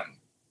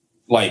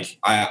 Like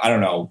I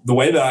don't know, the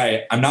way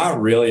that I'm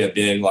not really a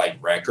big like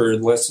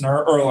record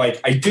listener, or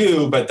like I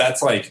do, but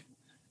that's like,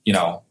 you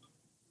know,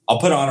 I'll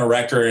put on a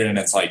record and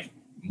it's like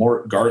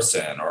Mort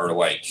Garson or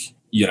like,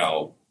 you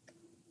know,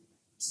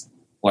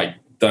 like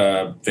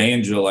the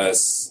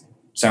Vangelis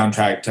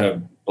soundtrack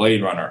to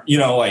Blade Runner. You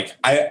know, like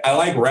I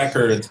like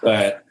records,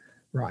 but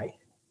right.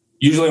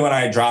 Usually when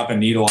I drop a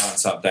needle on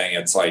something,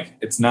 it's like,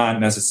 it's not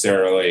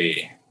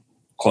necessarily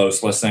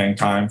close listening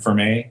time for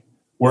me.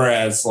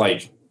 Whereas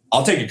like,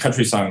 I'll take a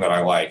country song that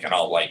I like and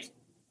I'll like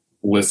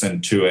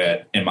listen to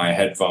it in my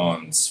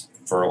headphones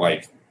for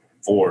like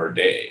 4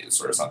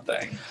 days or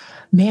something.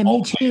 Man,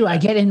 me too. I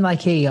get in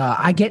like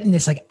I get in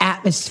this like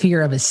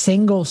atmosphere of a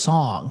single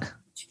song.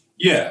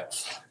 Yeah.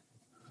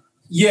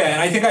 Yeah.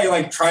 And I think I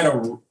like try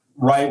to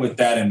write with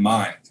that in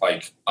mind.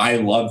 Like, I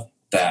love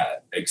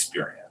that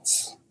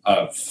experience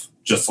of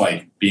just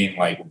like being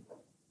like,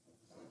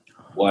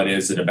 what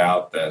is it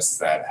about this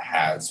that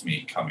has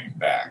me coming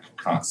back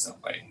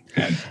constantly?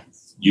 And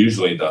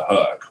usually the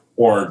hook,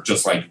 or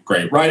just like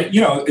great writing.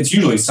 You know, it's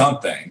usually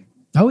something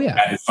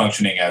that is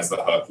functioning as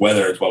the hook,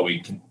 whether it's what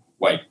we can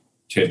like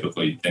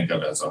typically think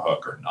of as a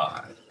hook or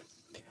not.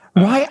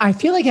 Right. I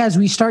feel like as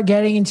we start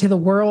getting into the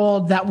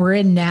world that we're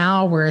in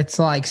now, where it's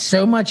like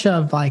so much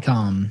of like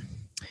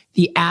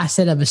the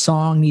asset of a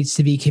song needs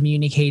to be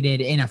communicated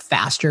in a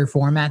faster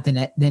format than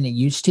it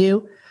used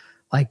to.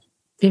 Like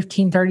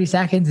 15, 30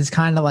 seconds is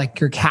kind of like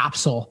your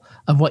capsule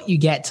of what you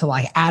get to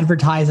like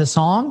advertise a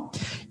song.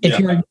 If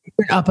you're an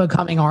up and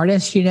coming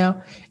artist, you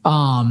know,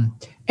 and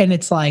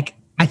it's like,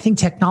 I think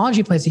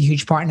technology plays a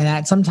huge part in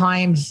that.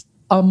 Sometimes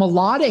a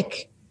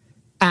melodic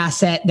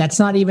asset that's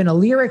not even a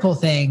lyrical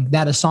thing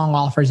that a song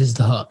offers is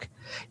the hook.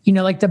 You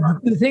know, like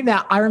the thing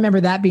that I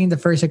remember that being the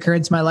first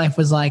occurrence in my life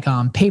was like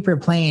Paper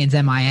Planes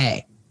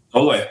MIA.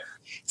 Totally.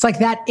 It's like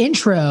that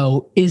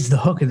intro is the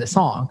hook of the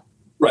song.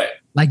 Right.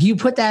 Like you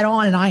put that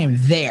on and I am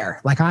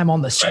there. Like I'm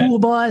on the school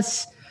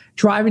bus,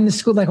 driving to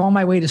school, like on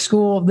my way to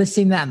school,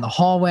 listening to that in the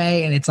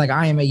hallway. And it's like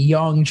I am a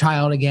young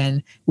child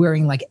again,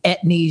 wearing like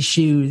Etnies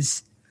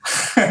shoes,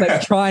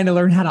 like trying to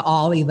learn how to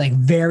ollie like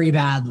very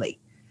badly.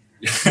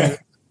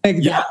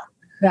 Like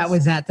that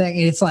was that thing.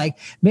 And it's like,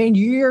 man,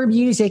 your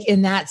music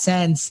in that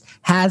sense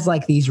has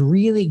like these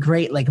really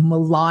great like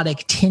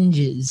melodic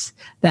tinges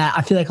that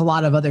I feel like a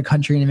lot of other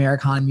country and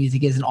Americana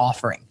music isn't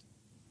offering.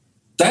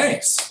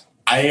 Thanks.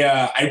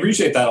 I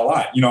appreciate that a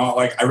lot. You know,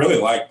 like I really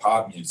like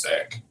pop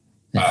music.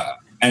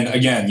 And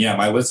again,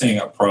 my listening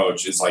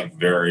approach is like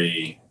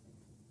very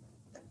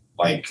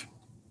like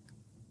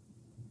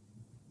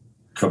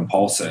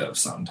compulsive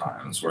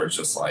sometimes, where it's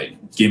just like,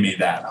 give me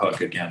that hook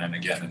again and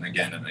again and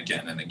again and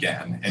again and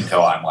again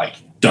until I'm like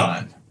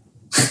done.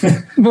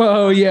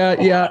 Whoa,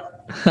 yeah.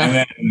 And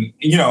then,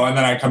 you know, and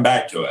then I come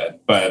back to it.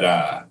 But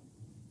I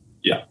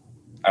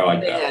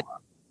like that a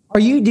lot.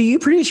 Do you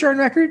produce your own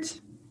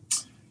records?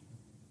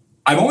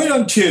 I've only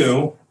done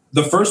 2.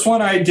 The first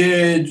one I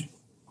did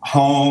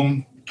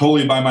home,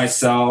 totally by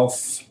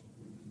myself.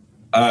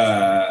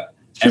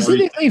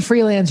 Specifically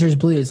Freelancers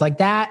Blues, like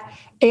that.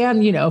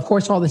 And, you know, of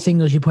course, all the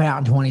singles you put out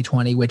in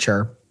 2020, which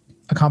are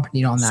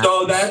accompanied on that.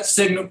 So the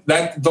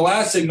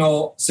last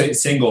single,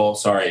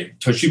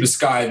 Toshiba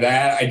Sky,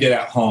 that I did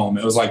at home.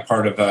 It was like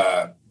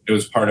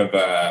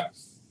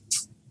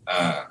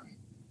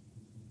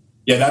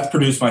that's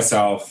produced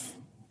myself,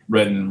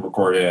 written,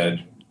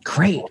 recorded.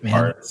 Great, man.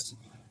 Parts.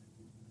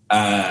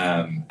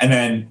 And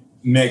then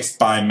mixed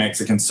by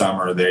Mexican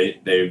Summer.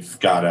 They've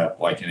got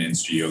an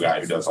in-studio guy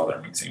who does all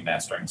their mixing and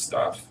mastering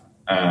stuff.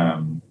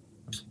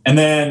 And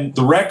then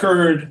the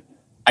record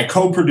I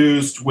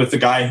co-produced with the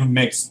guy who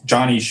mixed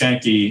Johnny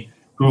Schenke,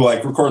 who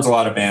like records a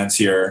lot of bands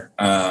here.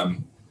 I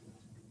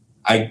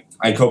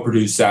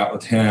co-produced that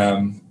with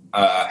him.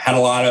 Had a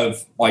lot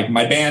of like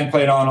my band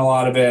played on a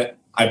lot of it.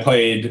 I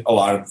played a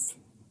lot of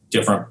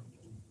different.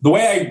 The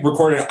way I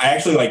recorded, I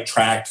actually like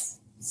tracked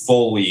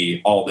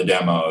fully all the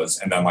demos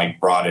and then like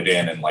brought it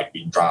in and like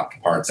we dropped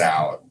parts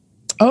out.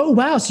 Oh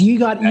wow! So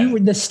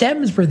the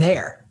stems were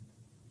there.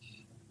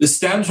 The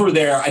stems were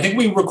there. I think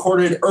we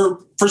recorded, or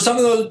for some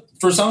of them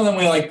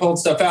we like pulled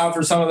stuff out.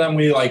 For some of them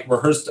we like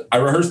rehearsed. I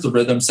rehearsed the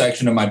rhythm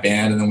section of my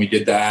band, and then we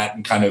did that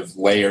and kind of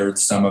layered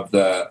some of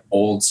the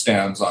old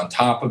stems on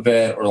top of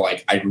it, or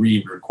like I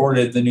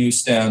re-recorded the new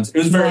stems. It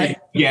was very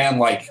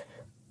like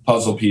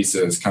puzzle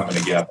pieces coming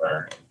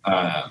together.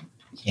 So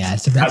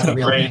that's a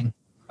real thing.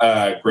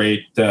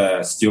 Great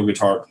steel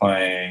guitar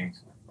playing.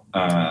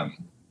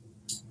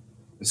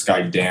 This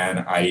guy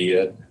Dan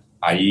Aid.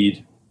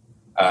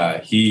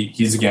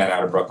 He's again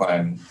out of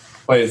Brooklyn. He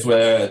plays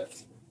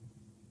with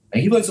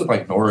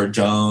like Nora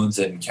Jones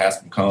and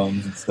Cass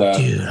McCombs and stuff.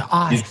 Dude,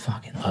 I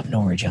fucking love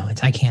Nora Jones.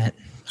 I can't.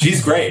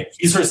 She's great.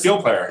 He's her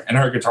steel player and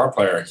her guitar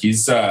player.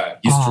 He's terrific.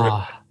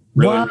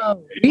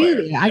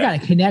 Really? I gotta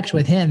connect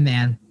with him,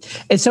 man.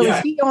 And so is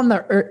he on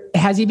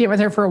has he been with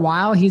her for a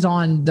while? He's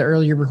on the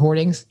earlier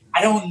recordings?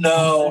 I don't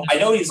know. I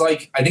know I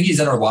think he's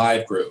in her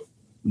live group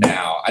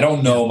now. I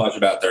don't know much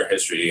about their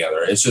history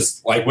together. It's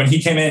just like when he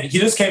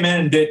just came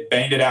in and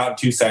banged it out in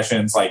 2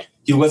 sessions. Like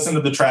he listened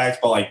to the tracks,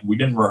 but like we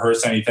didn't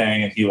rehearse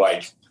anything, and he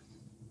like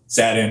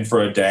sat in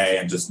for a day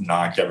and just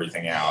knocked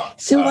everything out.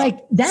 So like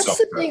that's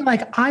the thing.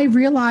 Like I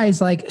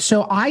realized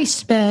so I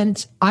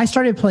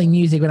started playing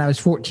music when I was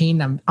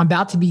 14. I'm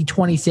about to be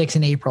 26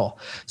 in April.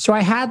 So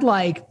I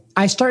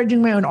started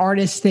doing my own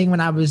artist thing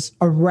when I was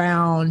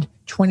around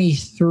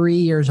 23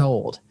 years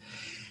old.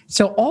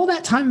 So all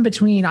that time in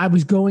between, I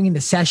was going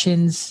into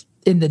sessions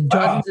in the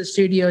dozens of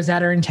studios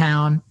that are in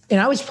town,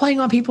 and I was playing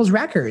on people's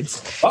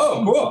records.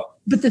 Oh, cool.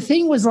 But the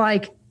thing was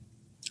like,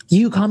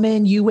 you come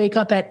in, you wake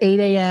up at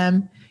 8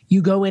 a.m.,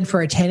 you go in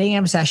for a 10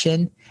 a.m.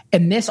 session,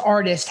 and this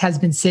artist has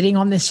been sitting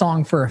on this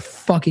song for a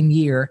fucking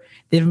year.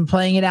 They've been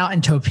playing it out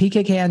in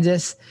Topeka,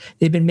 Kansas.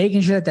 They've been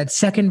making sure that that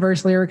second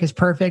verse lyric is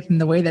perfect, and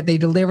the way that they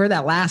deliver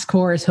that last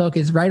chorus hook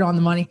is right on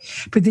the money.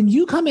 But then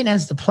you come in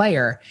as the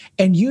player,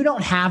 and you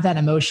don't have that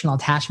emotional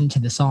attachment to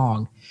the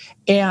song.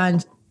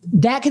 And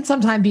that can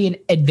sometimes be an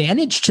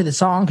advantage to the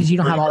song because you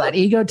don't have all that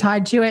ego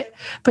tied to it.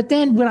 But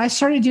then when I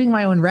started doing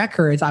my own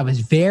records, I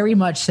was very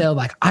much so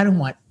like, I don't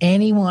want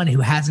anyone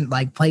who hasn't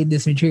like played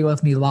this material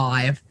with me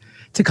live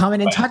to come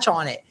in and touch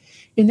on it.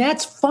 And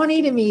that's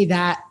funny to me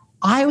that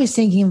I was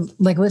thinking,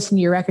 like, listening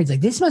to your records,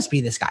 like, this must be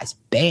this guy's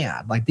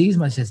band. Like, these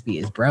must just be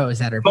his bros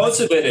that are.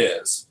 Most of it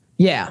is.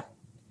 Yeah.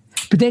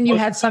 But then you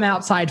had some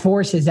outside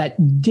forces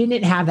that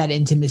didn't have that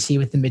intimacy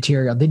with the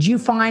material. Did you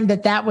find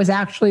that that was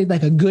actually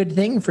like a good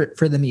thing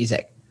for the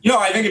music? You know,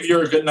 I think if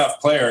you're a good enough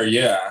player,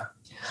 yeah.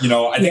 You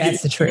know, I think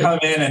if you come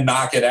in and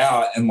knock it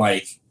out and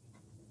like,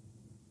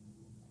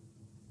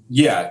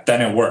 yeah,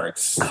 then it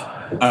works.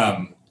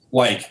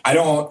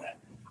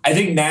 I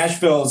think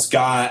Nashville's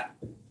got,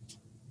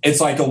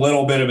 it's like a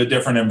little bit of a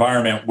different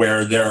environment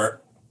where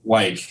there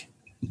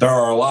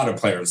are a lot of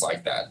players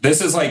like that. This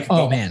is like the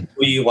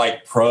only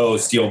like pro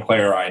steel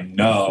player I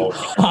know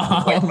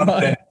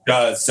that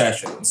does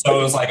sessions. So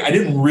it was like I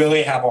didn't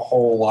really have a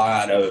whole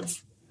lot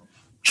of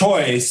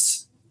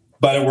choice,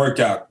 but it worked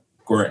out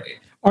great.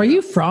 Are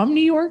you from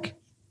New York?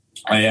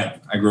 I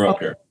am. I grew up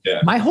here. Yeah.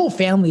 My whole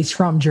family's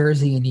from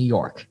Jersey and New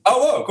York. Oh,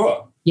 whoa,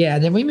 cool. Yeah.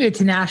 Then we moved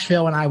to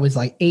Nashville when I was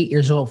like 8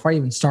 years old before I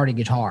even started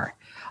guitar.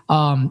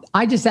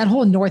 That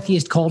whole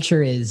Northeast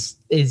culture it's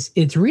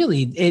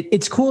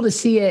cool to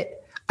see it.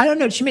 I don't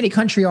know too many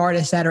country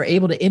artists that are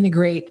able to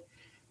integrate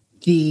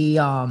the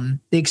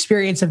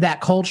experience of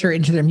that culture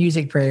into their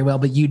music very well,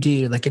 but you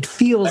do. Like, it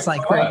feels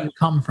like where you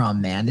come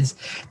from, man.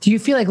 Do you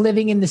feel like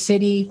living in the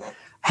city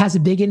has a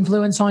big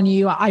influence on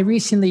you? I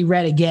recently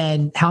read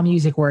again How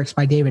Music Works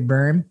by David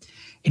Byrne,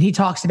 and he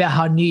talks about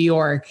how New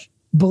York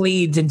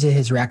bleeds into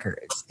his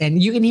records.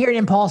 And you can hear it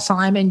in Paul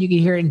Simon, you can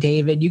hear it in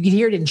David, you can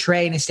hear it in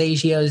Trey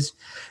Anastasio's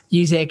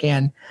music,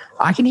 and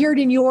I can hear it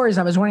in yours.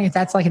 I was wondering if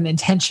that's like an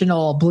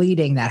intentional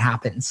bleeding that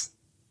happens.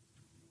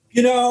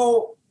 You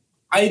know,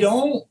 I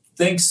don't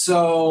think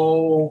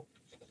so.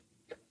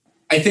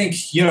 I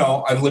think, you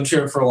know, I've lived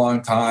here for a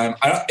long time.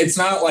 It's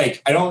not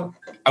like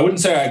I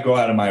wouldn't say I go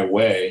out of my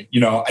way. You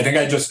know, I think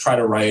I just try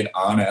to write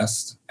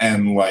honest,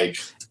 and like,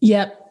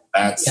 yep.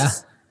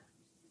 That's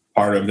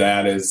part of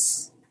that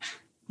is,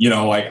 you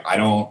know, like I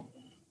don't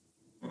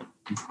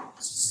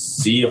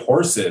see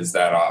horses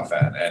that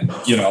often, and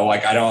you know,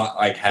 like I don't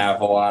like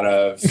have a lot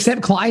of,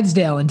 except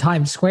Clydesdale in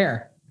Times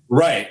Square.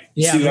 Right.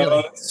 Yeah.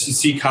 You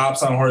see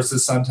cops on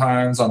horses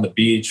sometimes on the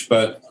beach,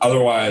 but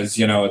otherwise,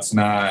 you know, it's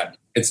not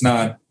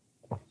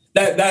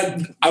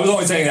that I was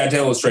only saying that to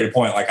illustrate a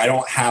point. Like I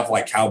don't have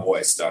like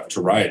cowboy stuff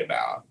to write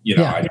about, you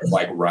know, I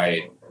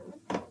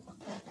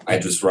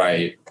just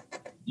write,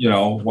 you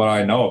know, what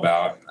I know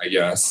about, I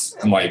guess,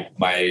 and like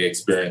my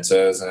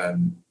experiences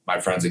and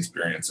my friends'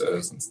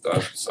 experiences and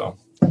stuff. So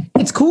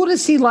it's cool to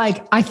see,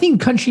 like, I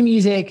think country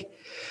music,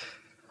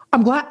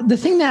 I'm glad the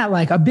thing that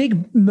like a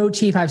big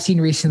motif I've seen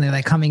recently,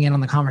 like coming in on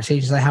the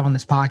conversations I have on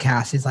this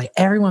podcast, is like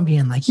everyone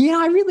being like, yeah,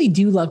 I really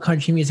do love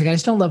country music. I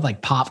just don't love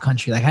like pop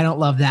country. Like I don't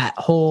love that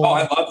whole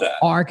I love that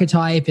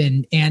archetype.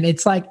 And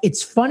it's like,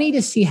 it's funny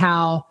to see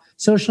how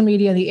social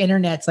media, the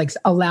internet's like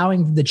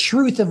allowing the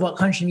truth of what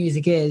country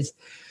music is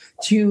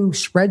to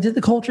spread to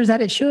the cultures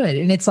that it should.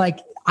 And it's like,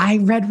 I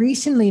read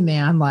recently,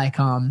 man, like,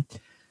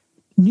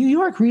 New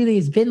York really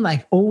has been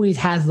like, always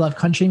has loved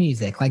country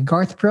music. Like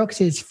Garth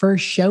Brooks'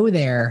 first show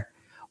there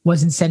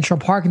was in Central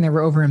Park, and there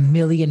were over 1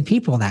 million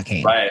people that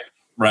came.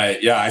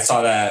 Right. Yeah. I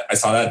saw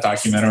that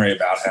documentary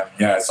about him.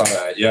 Yeah. I saw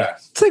that. Yeah.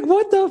 It's like,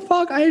 what the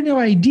fuck? I had no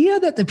idea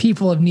that the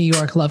people of New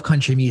York love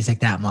country music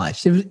that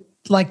much. It was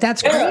like,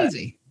 that's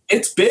crazy.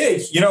 It's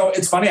big. You know,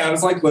 it's funny. I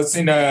was like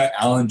listening to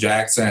Alan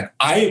Jackson.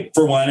 I,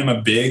 for one, am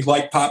a big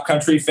like pop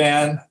country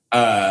fan.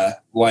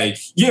 Like,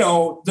 you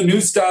know, the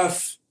new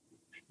stuff,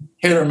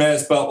 hit or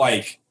miss, but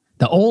like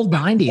the old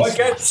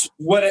 90s.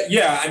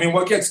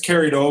 What gets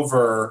carried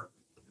over,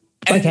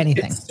 like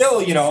anything. It's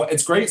still, you know,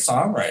 it's great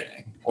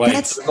songwriting. Like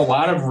there's a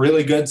lot of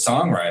really good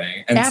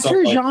songwriting. And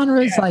after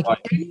genres, like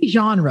any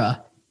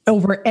genre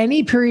over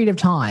any period of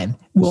time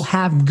will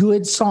have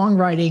good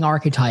songwriting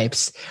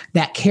archetypes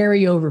that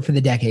carry over for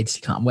the decades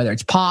to come, whether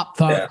it's pop,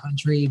 funk,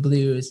 country,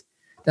 blues.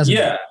 Doesn't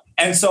matter.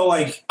 And so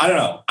like, I don't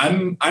know,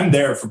 I'm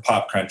there for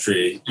pop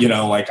country, you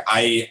know, like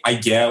I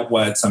get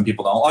what some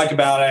people don't like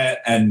about it.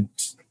 And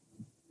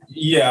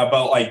yeah,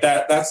 but like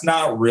that's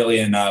not really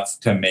enough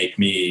to make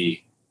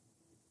me,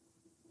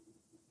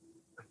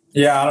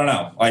 I don't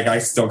know. Like I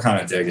still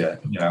kind of dig it,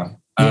 you know?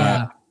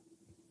 Yeah.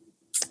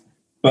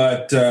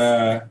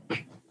 I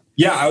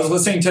was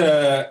listening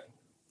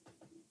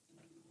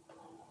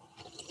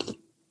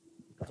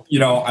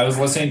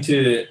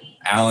to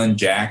Alan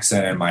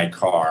Jackson in my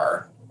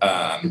car.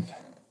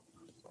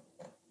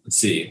 Let's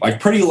see,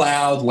 like pretty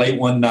loud late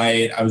one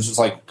night. I was just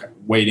like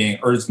waiting,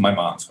 or it's my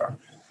mom's car.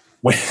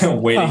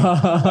 waiting.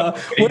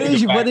 What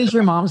is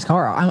your mom's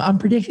car? I'm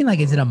predicting, like,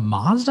 is it a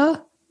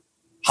Mazda?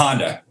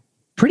 Honda.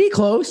 Pretty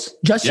close.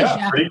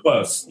 Pretty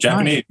close.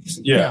 Japanese. Nice.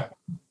 Yeah.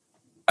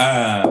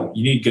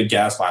 You need good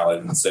gas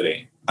mileage in the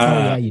city.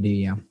 Yeah, you do.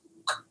 Yeah.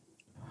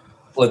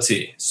 Let's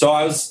see. So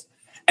I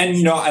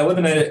live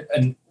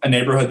in a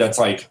neighborhood that's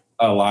like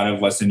a lot of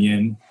West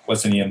Indian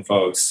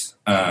folks.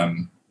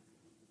 And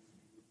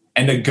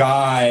a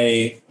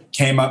guy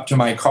came up to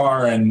my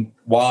car, and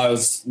while I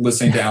was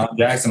listening to Alan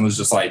Jackson, was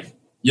just like,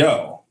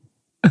 "Yo,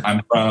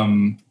 I'm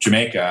from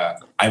Jamaica.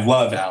 I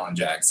love Alan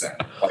Jackson.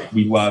 Like,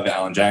 we love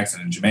Alan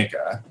Jackson in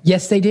Jamaica."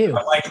 Yes, they do.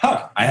 I'm like,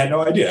 I had no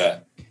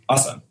idea.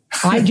 Awesome.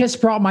 I just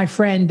brought my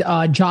friend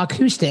Jock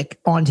Houstic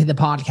onto the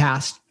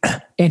podcast,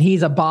 and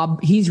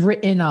he's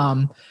written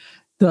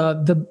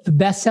the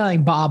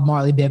best-selling Bob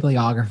Marley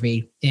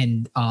bibliography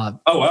in oh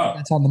wow,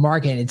 that's on the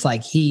market. It's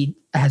like he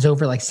has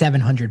over like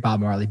 700 Bob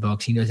Marley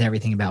books. He knows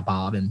everything about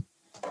Bob, and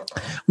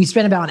we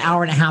spent about an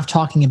hour and a half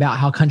talking about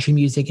how country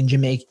music and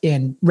Jamaica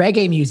and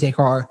reggae music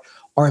are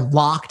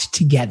locked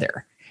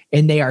together,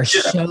 and they are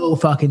so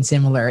fucking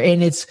similar.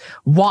 And it's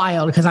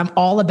wild because I'm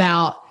all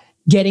about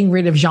getting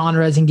rid of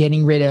genres and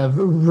getting rid of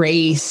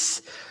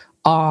race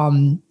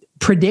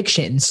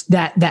predictions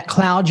that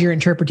cloud your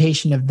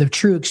interpretation of the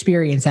true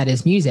experience that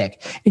is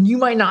music. And you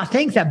might not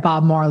think that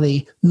Bob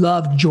Marley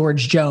loved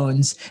George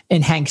Jones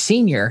and Hank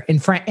Sr.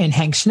 and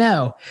Hank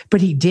Snow,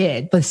 but he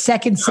did. The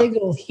second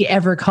single he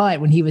ever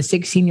cut when he was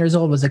 16 years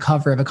old was a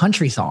cover of a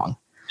country song.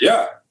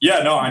 Yeah.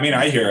 No, I mean,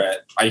 I hear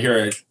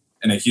it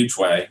in a huge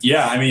way.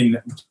 Yeah, I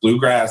mean,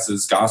 bluegrass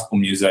is gospel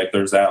music.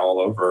 There's that all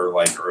over,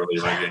 like, early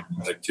reggae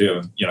music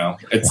too. You know,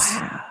 it's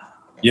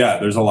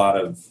there's a lot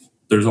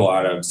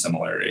of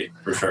similarity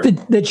for sure.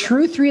 The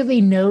truth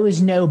really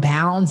knows no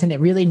bounds, and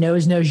it really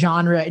knows no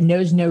genre, it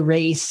knows no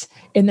race.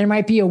 And there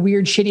might be a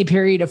weird, shitty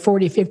period of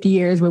 40, 50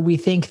 years where we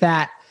think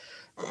that,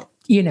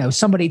 you know,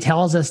 somebody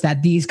tells us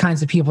that these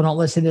kinds of people don't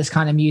listen to this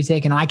kind of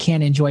music, and I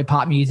can't enjoy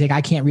pop music. I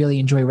can't really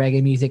enjoy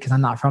reggae music because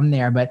I'm not from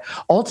there. But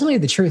ultimately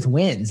the truth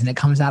wins, and it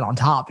comes out on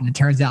top. And it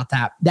turns out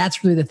that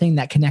that's really the thing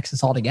that connects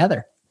us all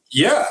together.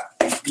 Yeah.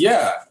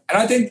 And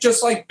I think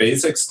just like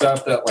basic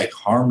stuff that, like,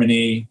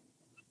 harmony,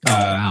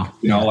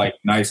 you know, like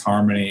nice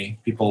harmony,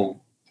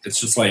 people, it's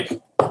just like,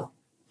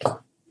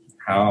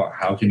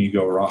 how can you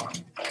go wrong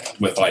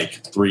with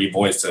like three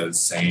voices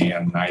singing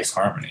a nice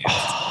harmony?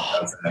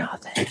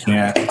 It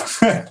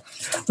can't.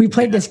 We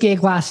played this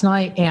gig last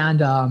night,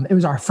 and it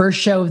was our first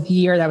show of the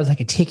year. That was like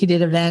a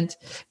ticketed event.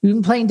 We've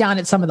been playing down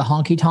at some of the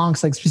honky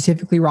tonks, like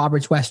specifically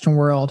Robert's Western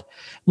World,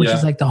 which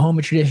is like the home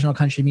of traditional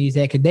country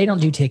music. And they don't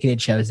do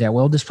ticketed shows there.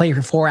 We'll just play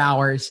for 4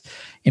 hours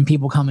and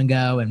people come and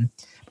go. And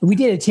we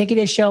did a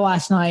ticketed show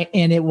last night,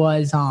 and it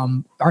was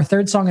our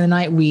third song of the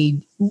night.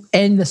 We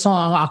end the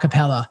song a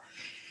cappella.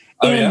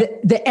 And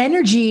the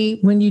energy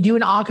when you do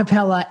an a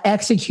cappella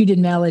executed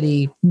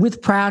melody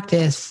with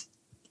practice,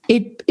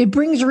 it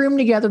brings a room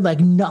together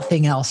like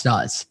nothing else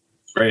does.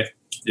 Right.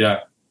 Yeah.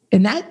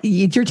 And that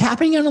you're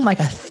tapping on like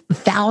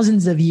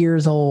thousands of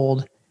years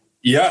old.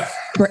 Yeah.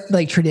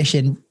 Like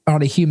tradition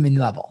on a human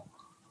level.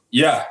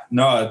 Yeah.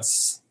 No,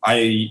 it's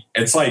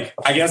like,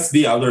 I guess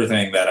the other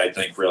thing that I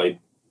think really,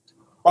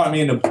 well, I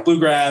mean, the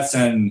bluegrass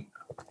and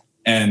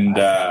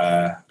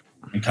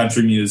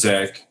country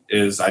music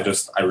is I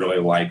really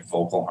like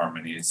vocal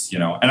harmonies, you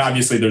know, and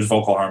obviously there's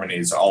vocal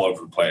harmonies all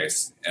over the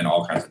place in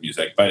all kinds of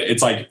music, but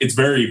it's like, it's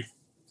very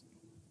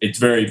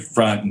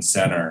front and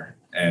center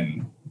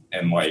and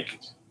like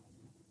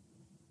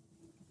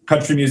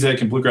country music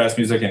and bluegrass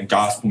music and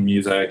gospel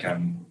music.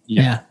 And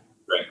yeah.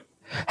 Right.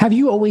 Have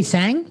you always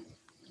sang?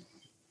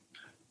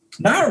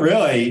 Not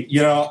really.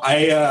 You know,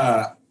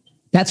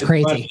 that's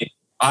crazy.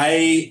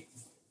 Funny.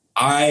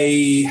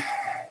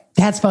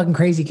 That's fucking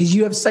crazy because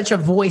you have such a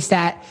voice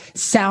that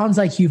sounds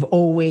like you've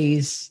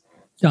always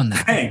done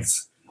that.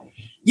 Thanks.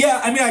 Yeah,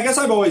 I mean, I guess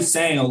I've always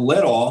sang a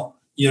little,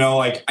 you know,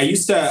 like I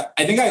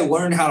think I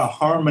learned how to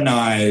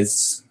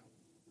harmonize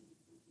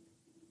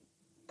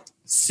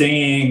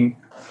singing.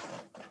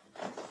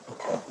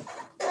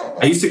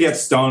 I used to get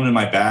stoned in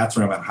my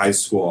bathroom at high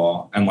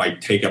school and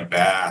like take a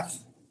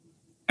bath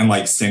and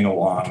like sing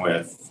along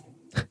with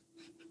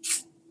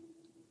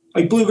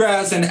like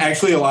bluegrass and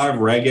actually a lot of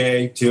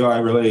reggae too. I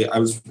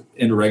was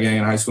into reggae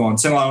in high school and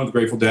sing along with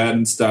Grateful Dead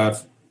and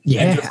stuff.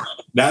 Yeah. And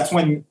that's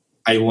when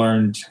I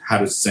learned how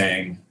to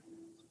sing.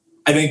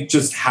 I think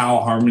just how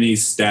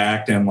harmonies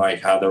stacked and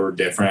like how there were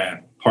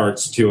different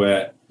parts to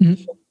it.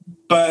 Mm-hmm.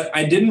 But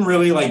I didn't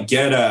really like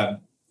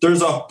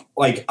there's a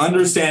like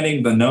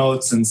understanding the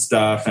notes and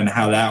stuff and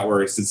how that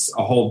works. It's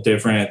a whole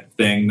different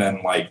thing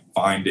than like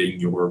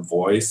finding your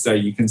voice that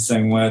you can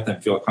sing with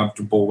and feel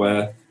comfortable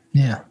with.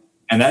 Yeah.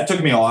 And that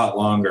took me a lot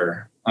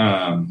longer.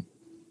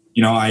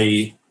 You know,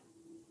 I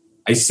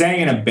sang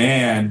in a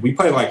band. We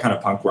played like kind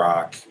of punk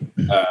rock,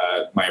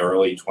 my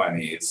early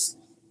 20s.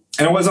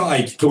 And it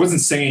wasn't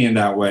singing in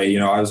that way. You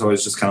know, I was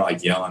always just kind of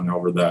like yelling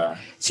over the.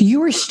 So you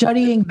were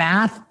studying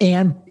math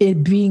and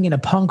it being in a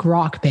punk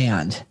rock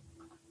band.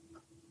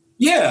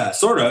 Yeah,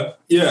 sort of.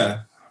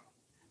 Yeah.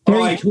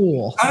 Very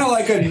cool. Kind of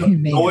like a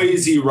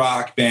noisy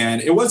rock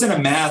band. It wasn't a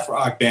math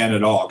rock band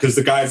at all because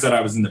the guys that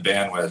I was in the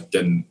band with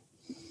didn't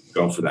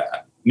go for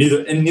that.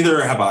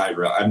 Neither have I.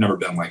 Really. I've never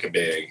been like a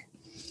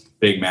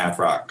big math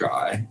rock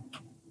guy.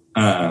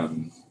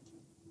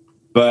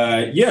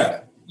 But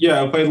yeah,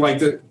 I played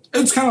like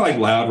it's kind of like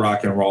loud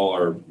rock and roll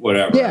or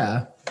whatever.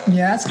 Yeah,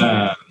 that's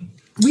cool.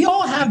 We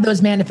all have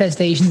those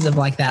manifestations of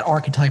like that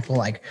archetypal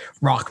like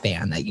rock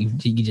band that you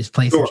just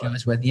play some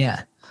shows with.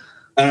 Yeah.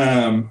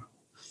 And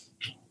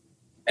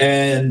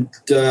then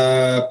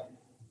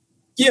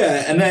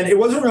it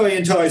wasn't really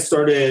until I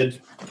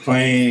started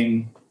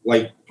playing,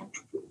 like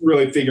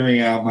really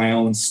figuring out my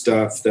own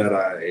stuff that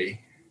I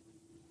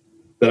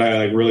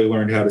like really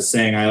learned how to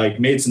sing. I like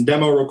made some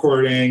demo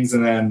recordings,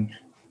 and then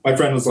my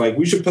friend was like,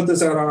 we should put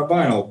this out on a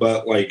vinyl,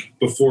 but like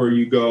before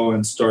you go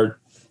and start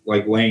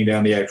like laying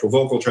down the actual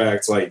vocal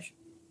tracks, like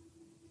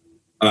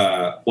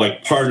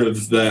part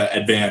of the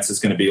advance is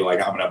going to be like,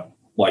 I'm going to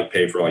like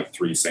pay for like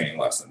 3 singing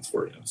lessons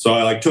for you. So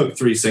I like took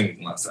 3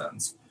 singing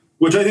lessons,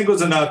 which I think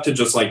was enough to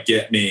just like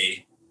get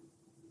me,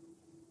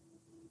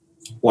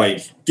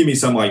 like give me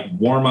some like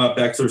warm up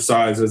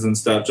exercises and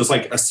stuff, just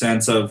like a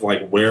sense of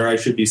like where I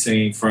should be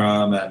singing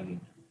from. And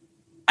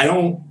I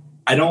don't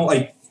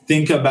like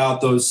think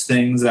about those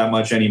things that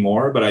much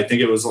anymore, but I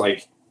think it was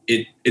like,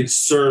 it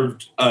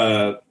served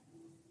a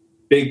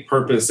big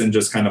purpose in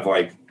just kind of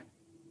like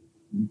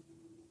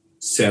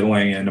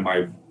settling into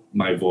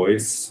my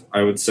voice,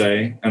 I would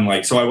say. And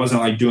like, so I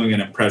wasn't like doing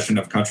an impression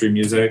of country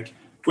music,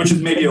 which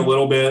is maybe a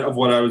little bit of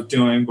what I was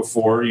doing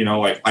before, you know,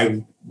 like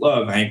I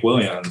love Hank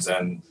Williams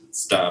and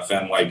stuff.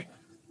 And like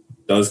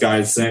those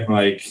guys sing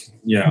like,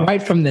 you know,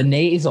 right from the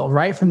nasal,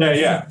 right from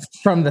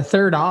from the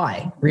third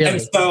eye, really.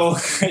 And so,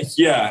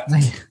 yeah.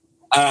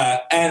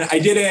 And I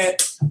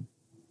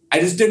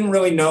just didn't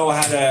really know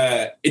how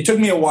to, it took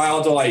me a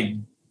while to like,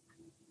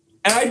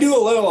 and I do a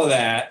little of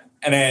that.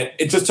 And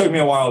it just took me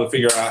a while to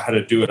figure out how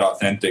to do it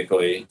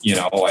authentically, you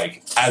know,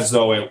 like as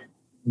though it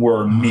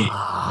were me.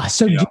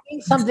 So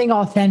doing something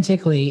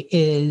authentically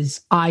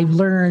is, I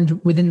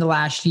learned within the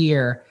last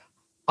year,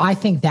 I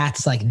think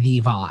that's like the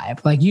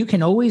vibe. Like you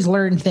can always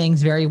learn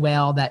things very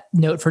well, that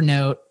note for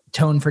note,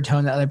 tone for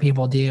tone that other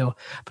people do.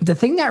 But the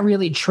thing that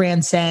really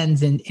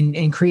transcends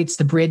and creates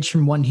the bridge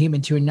from one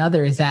human to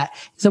another is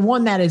the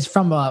one that is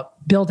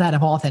built out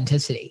of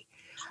authenticity.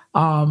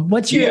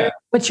 What's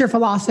your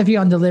philosophy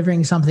on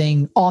delivering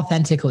something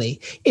authentically?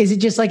 Is it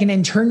just like an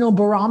internal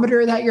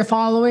barometer that you're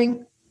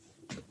following?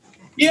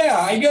 Yeah,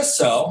 I guess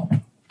so.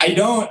 I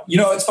don't, you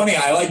know, it's funny.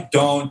 I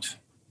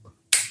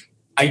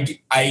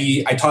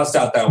tossed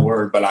out that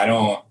word, but I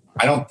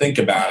don't think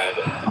about it.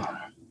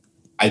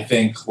 I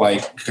think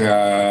like, you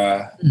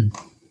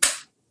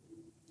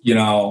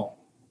know,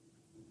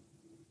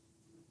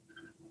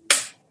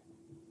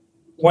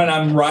 when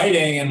I'm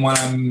writing and when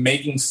I'm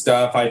making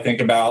stuff, I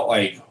think about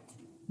like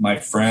my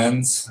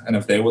friends and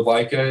if they would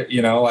like it,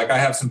 you know, like I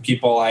have some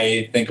people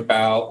I think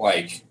about,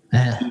 like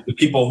the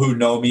people who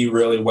know me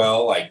really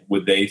well, like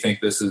would they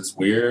think this is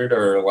weird,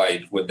 or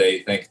like would they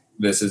think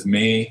this is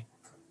me?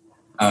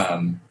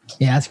 Yeah,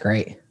 that's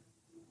great.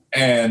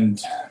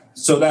 And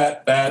so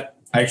that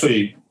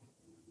actually,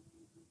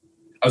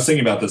 I was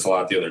thinking about this a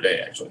lot the other day,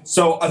 actually.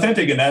 So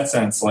authentic in that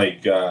sense,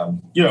 like, you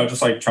know,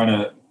 just like trying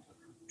to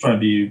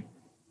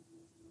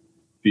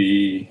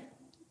be,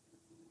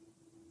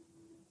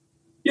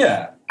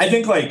 yeah, I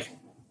think like,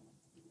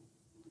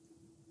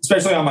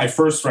 especially on my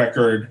first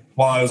record,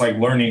 while I was like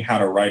learning how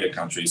to write a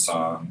country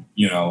song,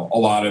 you know, a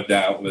lot of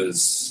that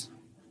was,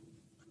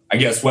 I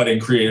guess what in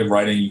creative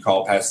writing you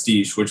call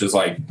pastiche, which is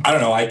like, I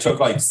don't know, I took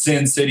like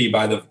Sin City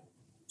by the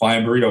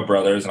Flying Burrito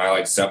Brothers and I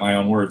like set my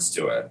own words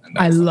to it. And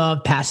I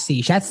love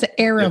pastiche. That's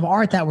the era of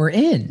art that we're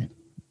in.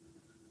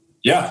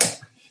 Yeah.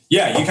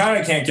 Yeah, you kind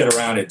of can't get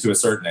around it to a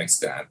certain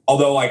extent.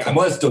 Although, like, I'm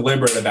less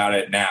deliberate about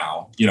it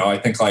now. You know, I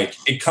think, like,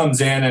 it comes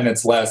in and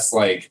it's less,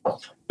 like...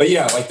 But,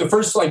 yeah, like, the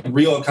first, like,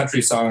 real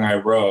country song I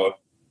wrote,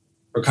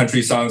 or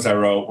country songs I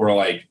wrote were,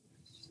 like...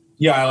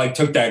 Yeah, I, like,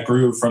 took that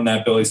groove from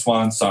that Billy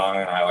Swan song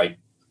and I, like,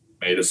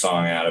 made a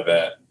song out of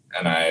it.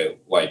 And I,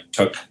 like,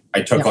 took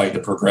like,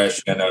 the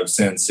progression of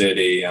Sin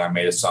City and I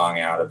made a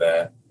song out of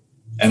it.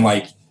 And,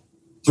 like,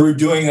 through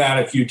doing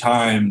that a few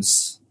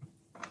times,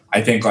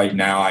 I think, like,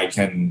 now I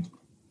can...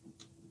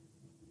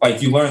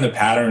 Like you learn the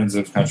patterns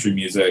of country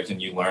music and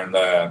you learn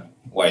the,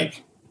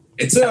 like,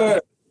 it's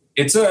like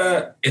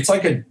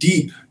a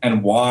deep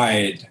and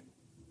wide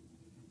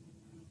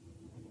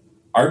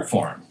art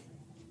form,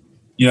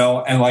 you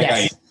know? And like,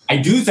 yes. I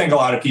do think a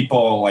lot of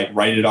people like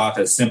write it off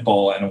as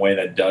simple in a way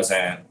that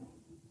doesn't,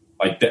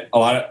 like a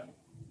lot of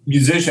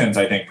musicians,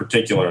 I think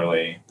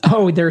particularly.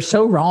 Oh, they're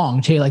so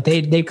wrong too. Like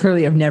they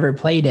clearly have never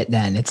played it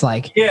then. It's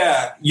like,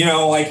 yeah, you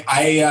know, like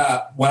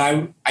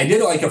when I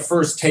did like a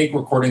first take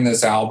recording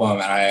this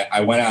album and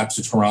I went out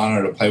to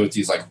Toronto to play with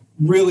these like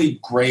really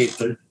great,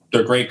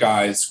 they're great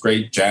guys,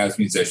 great jazz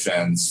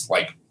musicians,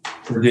 like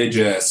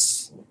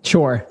prodigious,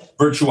 sure,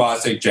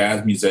 virtuosic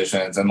jazz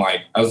musicians. And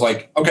like, I was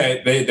like,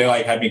 okay, they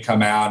like had me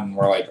come out and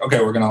we're like,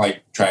 okay, we're going to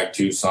like track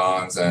 2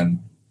 songs.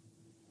 And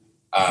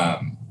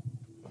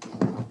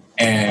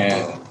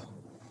And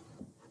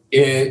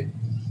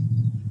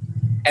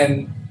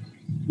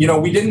you know,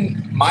 we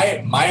didn't.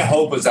 My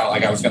hope was that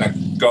like I was gonna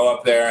go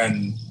up there,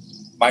 and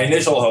my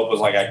initial hope was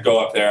like I'd go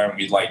up there and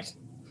we'd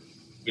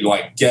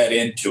get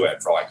into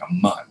it for like a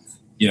month,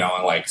 you know,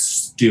 and like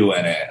stew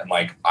in it, and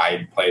like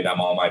I'd play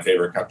them all my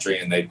favorite country,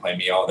 and they'd play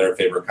me all their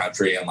favorite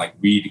country, and like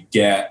we'd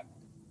get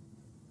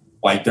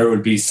like there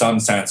would be some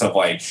sense of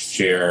like a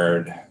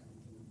shared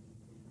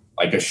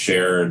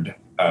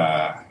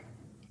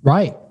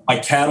right,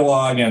 like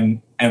catalog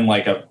and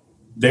like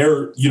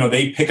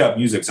they pick up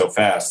music so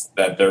fast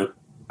that there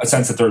a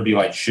sense that there would be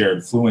like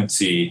shared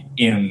fluency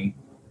in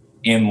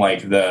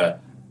like the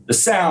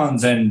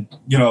sounds and,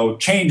 you know,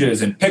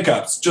 changes and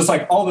pickups, just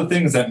like all the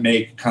things that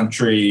make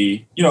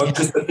country, you know,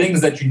 just the things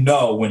that you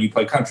know when you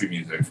play country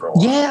music for a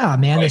while. Yeah,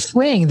 man, like, the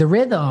swing, the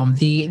rhythm,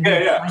 the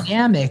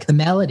dynamic, the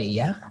melody,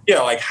 yeah,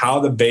 like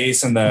how the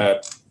bass and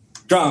the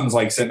drums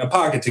like sit in a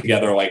pocket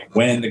together, like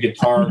when the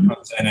guitar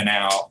comes in and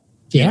out,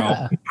 you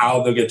know,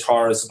 how the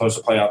guitar is supposed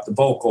to play off the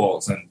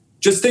vocals, and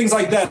just things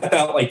like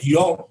that like you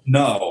don't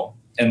know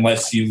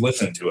unless you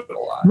listen to it a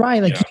lot.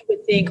 Right. Like you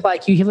would think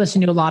like you listen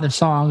to a lot of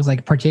songs,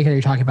 like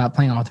particularly talking about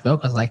playing off the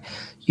vocals, like,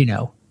 you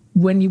know,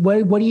 what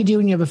do you do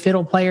when you have a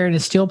fiddle player and a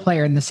steel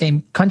player in the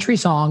same country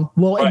song?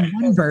 Well, in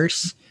one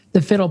verse,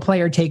 the fiddle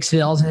player takes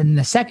fills, and in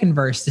the second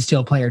verse, the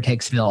steel player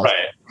takes fills.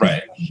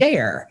 Right.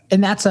 Share.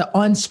 And that's an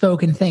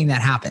unspoken thing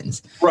that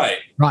happens. Right.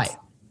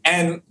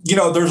 And, you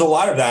know, there's a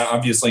lot of that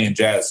obviously in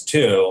jazz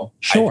too.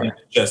 Sure. I think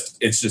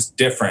it's just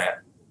different.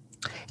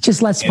 It's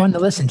just less fun to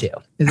listen to.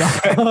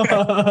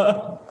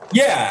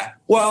 Yeah.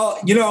 Well,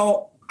 you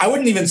know, I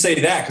wouldn't even say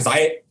that because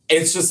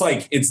it's just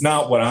like, it's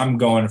not what I'm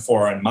going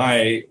for in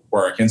my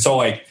work. And so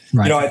like,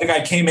 you know, I think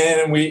I came in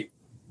and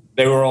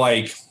they were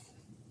like,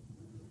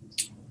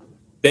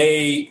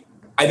 I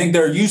think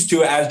they're used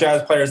to it as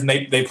jazz players, and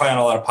they play on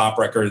a lot of pop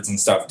records and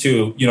stuff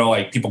too. You know,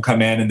 like people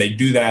come in and they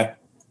do that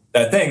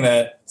thing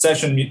that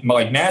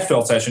like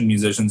Nashville session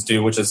musicians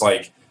do, which is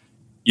like,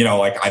 you know,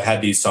 like I've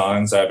had these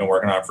songs that I've been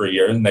working on for a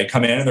year, and they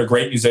come in and they're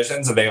great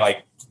musicians and they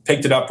like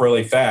picked it up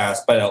really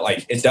fast, but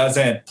it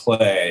doesn't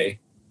play.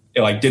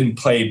 It like didn't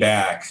play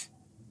back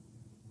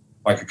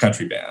like a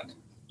country band,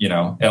 you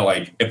know,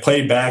 it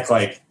played back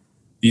like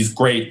these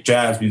great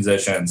jazz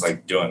musicians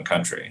like doing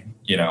country,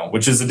 you know,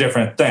 which is a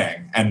different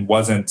thing and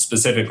wasn't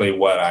specifically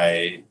what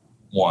I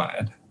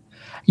wanted.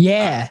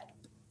 Yeah.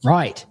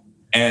 Right.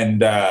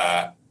 And,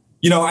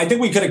 you know, I think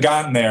we could have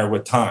gotten there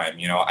with time.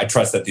 You know, I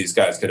trust that these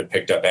guys could have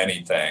picked up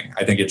anything.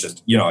 I think it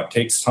just, you know, it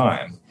takes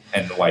time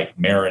and like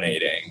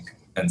marinating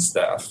and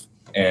stuff.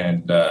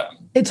 And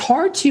it's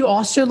hard to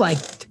also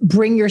like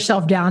bring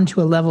yourself down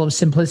to a level of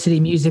simplicity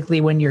musically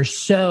when you're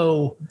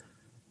so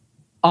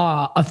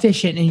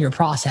efficient in your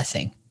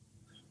processing.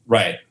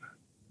 Right.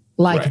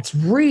 Like it's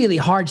really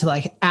hard to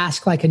like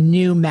ask like a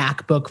new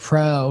MacBook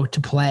Pro to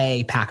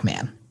play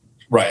Pac-Man.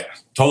 Right.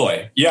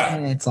 Totally. Yeah.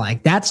 And it's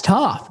like, that's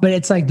tough. But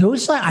it's like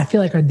those, like, I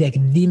feel like are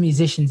the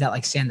musicians that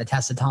like stand the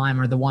test of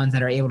time, are the ones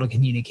that are able to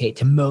communicate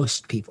to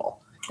most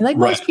people. And like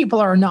most people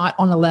are not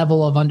on a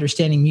level of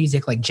understanding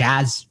music like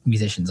jazz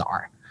musicians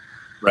are.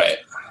 Right.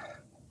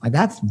 Like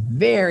that's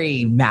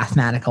very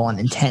mathematical and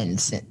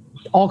intense, and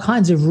all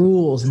kinds of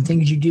rules and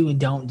things you do and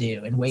don't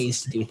do and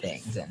ways to do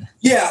things. And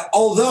yeah,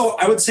 although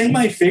I would say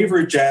my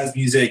favorite jazz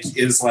music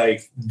is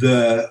like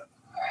Have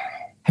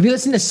you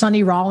listened to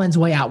Sonny Rollins'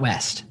 Way Out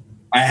West?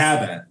 I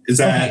haven't. Is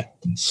that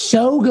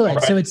so good?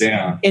 Right, so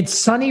it's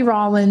Sonny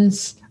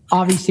Rollins,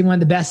 obviously one of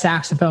the best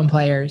saxophone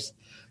players,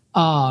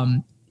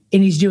 and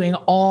he's doing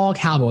all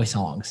cowboy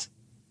songs,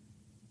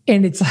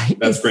 and it's like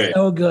that's great,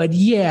 so good,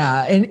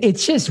 yeah, and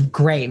it's just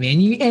great, man.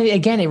 And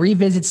again, it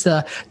revisits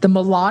the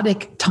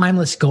melodic,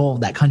 timeless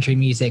gold that country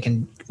music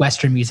and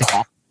Western music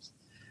offers.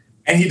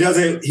 And he does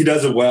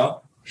it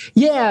well.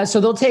 Yeah,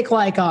 so they'll take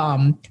like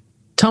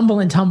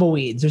Tumble and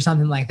Tumbleweeds or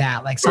something like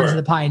that, like Sons of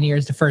the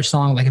Pioneers, the first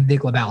song, like a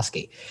Big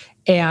Lebowski.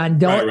 And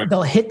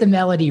they'll hit the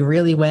melody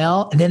really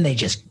well, and then they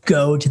just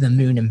go to the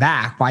moon and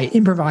back by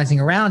improvising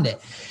around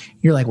it.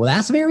 You're like, well,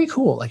 that's very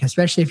cool, like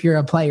especially if you're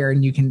a player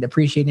and you can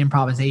appreciate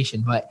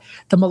improvisation. But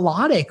the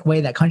melodic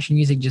way that country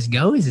music just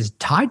goes is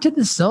tied to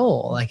the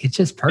soul. Like it's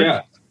just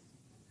perfect.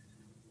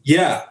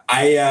 Yeah.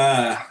 I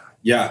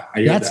hear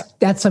that.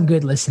 That's some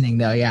good listening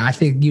though. Yeah, I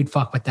think you'd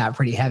fuck with that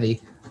pretty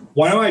heavy.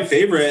 One of my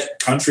favorite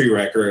country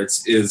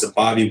records is a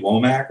Bobby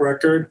Womack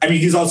record. I mean,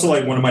 he's also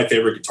like one of my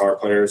favorite guitar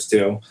players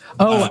too.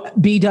 Oh,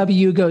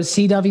 BW goes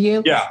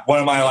CW? Yeah, one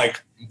of my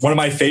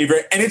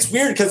favorite. And it's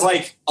weird because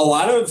like a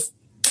lot of,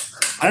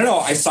 I don't know,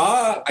 I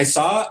saw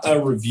a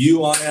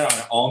review on it on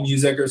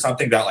AllMusic or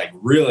something that like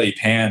really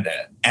panned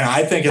it. And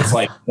I think it's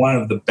like one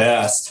of the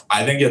best.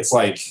 I think it's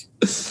like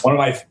one of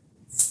my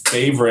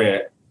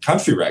favorite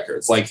country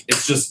records. Like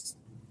it's just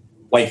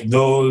like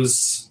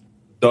those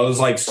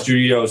like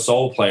studio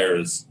soul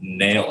players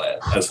nail it.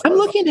 I'm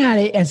looking at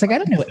it. It's like, I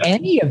don't know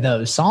any of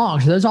those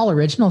songs. Are those all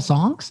original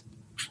songs?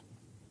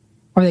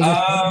 Or are they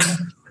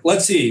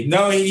let's see.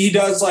 No, he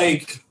does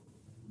like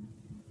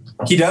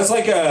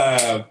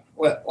a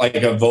like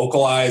a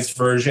vocalized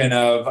version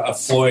of a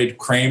Floyd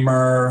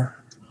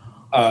Kramer,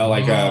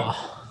 like a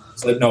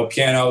no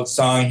piano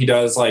song. He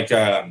does like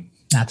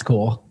that's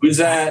cool. Who's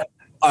that?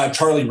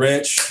 Charlie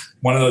Rich.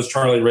 One of those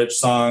Charlie Rich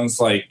songs,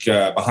 like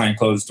Behind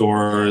Closed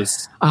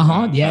Doors.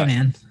 Yeah,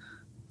 man.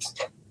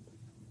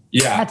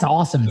 Yeah, that's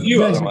awesome. A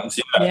few other ones,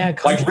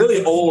 like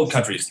really old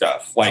country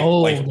stuff, like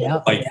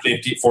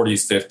 50s,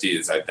 40s,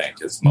 50s. I think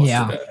is most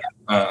of it.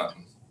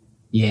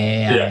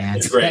 Man.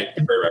 It's great.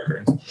 Great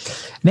record,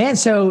 man.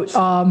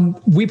 So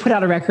we put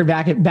out a record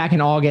back in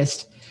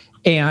August,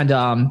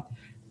 and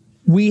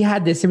we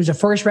had this. It was the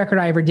first record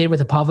I ever did with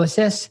a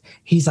publicist.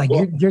 He's like,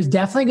 "There's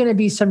definitely going to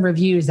be some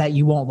reviews that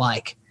you won't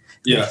like."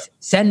 Yeah. Like,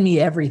 send me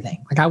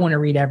everything. Like I want to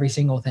read every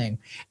single thing.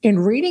 In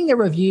reading the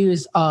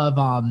reviews of,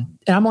 and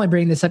I'm only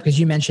bringing this up because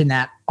you mentioned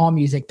that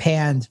AllMusic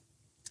panned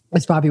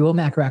this Bobby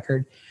Womack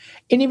record,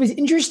 and it was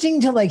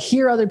interesting to like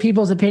hear other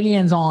people's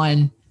opinions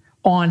on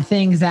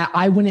things that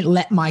I wouldn't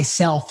let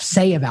myself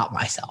say about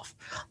myself.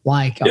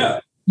 Like,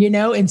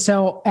 and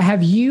so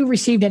have you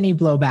received any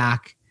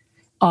blowback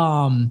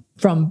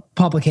from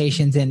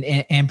publications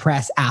and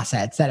press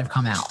assets that have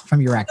come out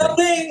from your record?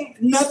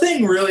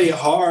 Nothing really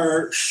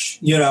harsh,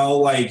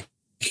 like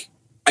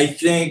I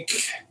think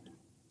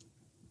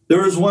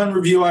there was one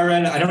review I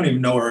read, I don't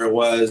even know where it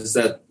was,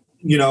 that,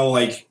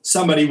 like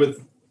somebody with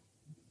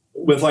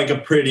like a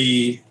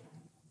pretty,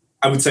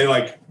 I would say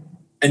like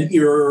an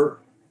ear,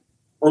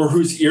 or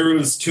whose ear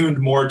was tuned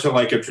more to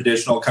like a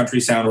traditional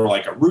country sound or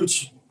like a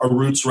roots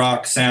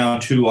rock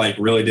sound, who like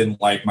really didn't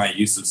like my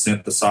use of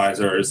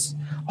synthesizers.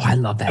 Oh, I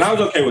love that. And I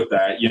was okay with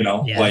that,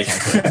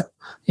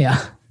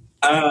 Yeah.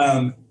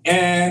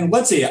 And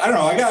let's see, I don't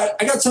know.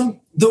 I got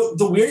some,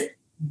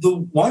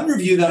 the one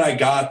review that I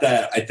got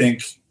that I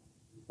think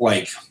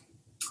like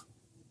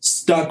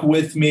stuck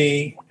with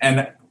me,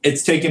 and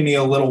it's taken me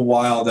a little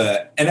while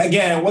and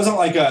again,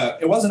 I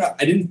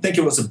didn't think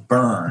it was a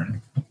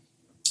burn.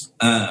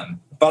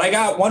 But I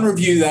got one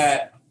review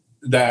that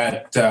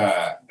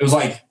it was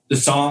like, the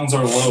songs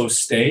are low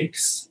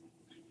stakes,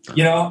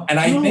 and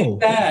I think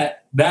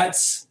that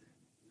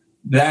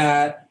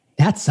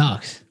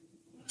sucks.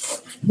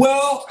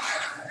 Well,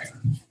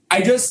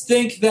 I just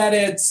think that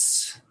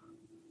it's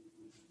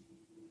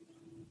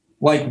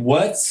like,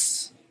 what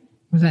does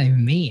that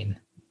even mean?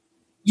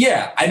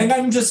 Yeah, I think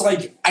I'm just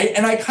like,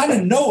 I kind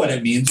of know what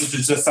it means, which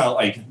is just that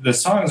like the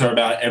songs are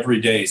about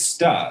everyday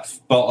stuff.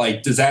 But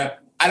like, does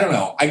that? I don't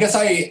know. I guess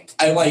I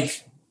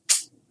like.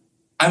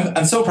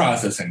 I'm still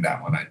processing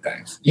that one, I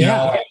think.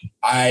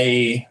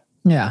 I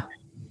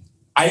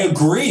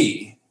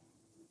agree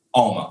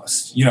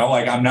almost.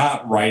 Like I'm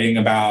not writing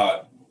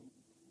about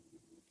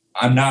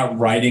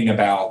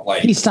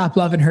like he stopped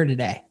loving her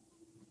today.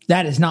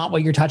 That is not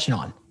what you're touching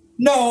on.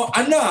 No,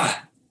 I'm not.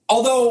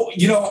 Although,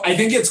 I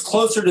think it's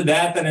closer to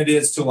that than it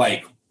is to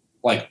like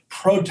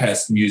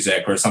protest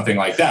music or something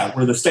like that,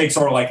 where the stakes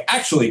are like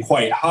actually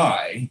quite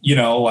high,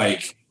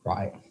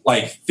 right.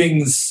 Like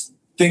things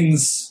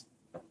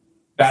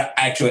that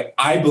actually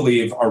I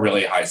believe are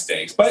really high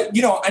stakes. But,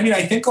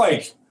 I think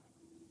like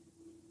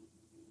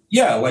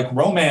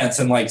romance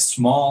and like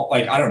small,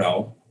 like, I don't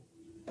know.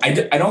 I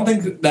don't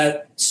think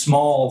that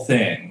small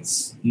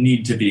things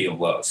need to be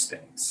low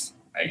stakes,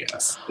 I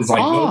guess. It's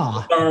like,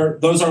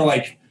 those are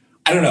like,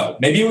 I don't know.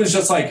 Maybe it was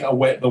just like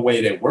the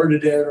way they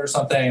worded it or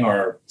something,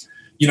 or,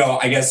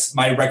 I guess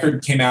my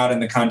record came out in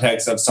the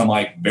context of some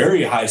like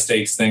very high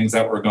stakes things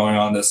that were going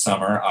on this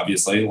summer,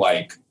 obviously,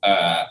 like,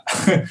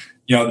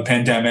 the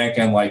pandemic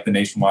and like the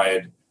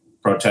nationwide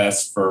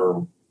protests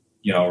for,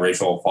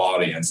 racial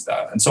equality and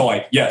stuff. And so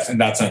like, yes, in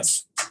that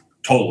sense,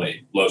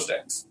 totally low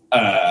stakes.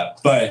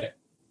 But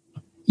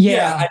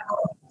I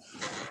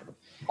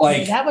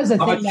like that was a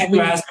thing that we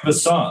asked of a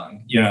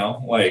song,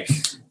 like.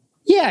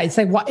 Yeah, it's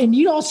like, and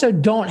you also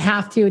don't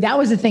have to. That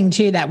was the thing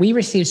too that we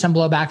received some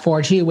blowback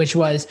for too, which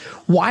was,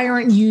 why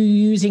aren't you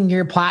using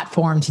your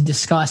platform to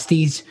discuss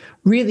these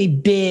really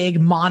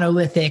big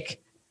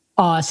monolithic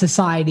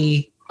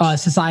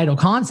societal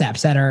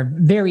concepts that are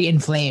very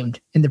inflamed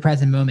in the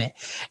present moment?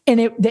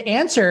 And the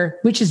answer,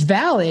 which is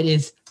valid,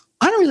 is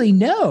I don't really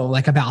know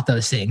like about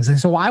those things. And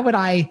so why would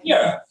I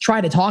try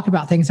to talk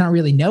about things I don't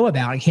really know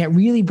about? I can't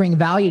really bring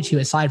value to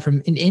aside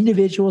from an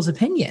individual's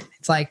opinion.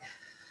 It's like,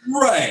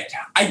 right.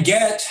 I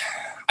get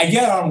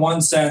on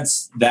one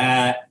sense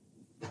that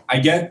I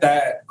get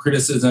that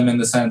criticism in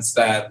the sense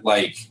that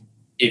like,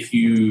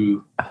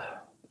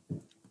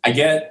 I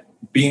get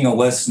being a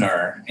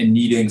listener and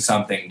needing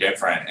something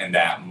different in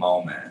that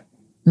moment.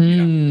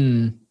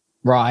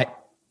 Right.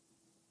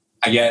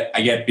 I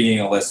get being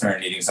a listener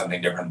and needing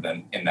something different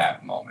than in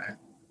that moment.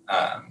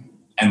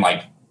 And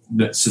like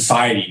the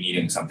society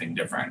needing something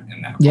different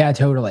in that moment. Yeah,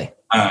 totally.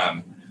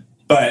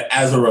 But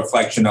as a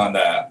reflection on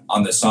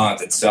the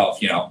songs itself,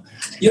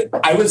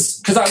 I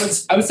was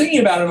thinking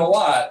about it a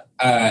lot.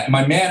 And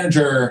my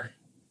manager,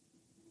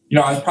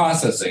 I was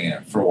processing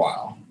it for a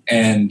while,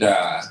 and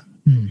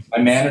my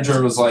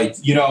manager was like,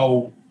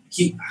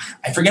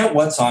 I forget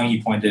what song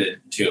he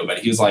pointed to, but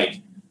he was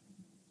like,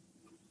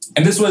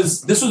 and this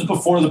was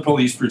before the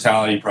police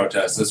brutality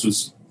protest. This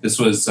was This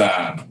was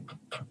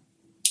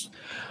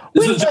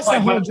When was just the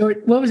like whole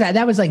what was that?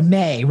 That was like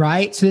May,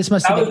 right? So this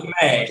must have that been was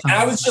May. And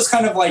I was just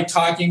kind of like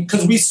talking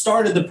because we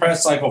started the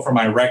press cycle for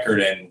my record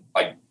in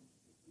like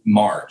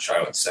March,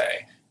 I would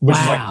say, which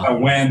is like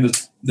when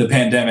the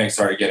pandemic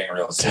started getting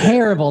real serious.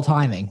 Terrible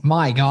timing.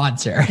 My God,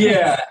 sir.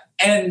 Yeah.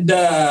 And,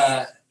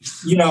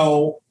 you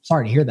know,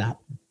 sorry to hear that.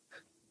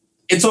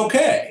 It's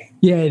okay.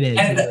 Yeah, it is.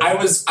 And I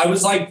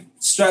was like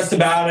stressed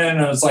about it,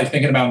 and I was like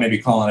thinking about maybe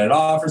calling it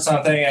off or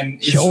something. And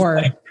it's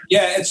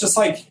it's just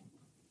like,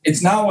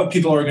 it's not what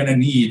people are going to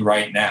need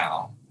right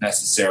now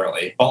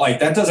necessarily. But like,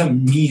 that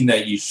doesn't mean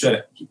that you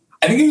should.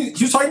 I think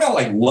he was talking about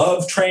like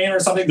Love Train or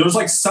something. There was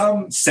like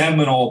some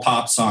seminal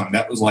pop song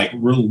that was like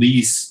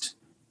released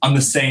on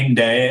the same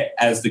day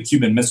as the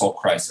Cuban Missile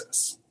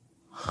Crisis.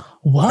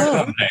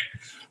 Wow.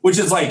 Which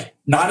is like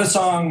not a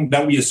song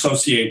that we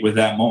associate with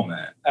that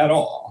moment at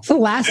all. It's the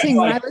last thing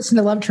when I listen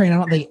to Love Train, I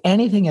don't think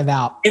anything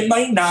about. It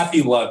might not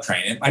be Love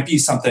Train. It might be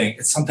something.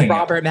 It's something.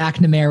 Robert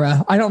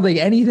McNamara. I don't think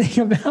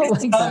anything about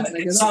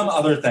it's some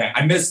other thing.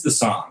 I missed the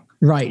song.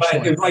 Right.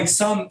 But it's like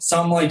some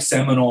like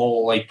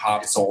seminal like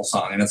pop soul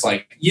song. And it's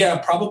like, yeah,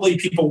 probably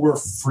people were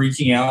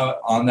freaking out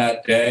on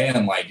that day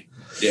and like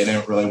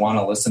didn't really want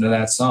to listen to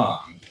that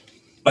song.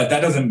 But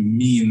that doesn't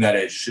mean that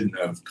it shouldn't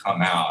have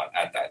come out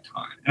at that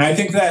time. And I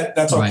think that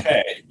that's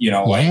okay. You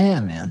know, like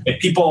man.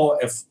 If people,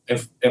 if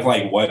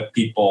like what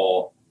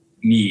people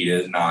need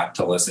is not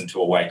to listen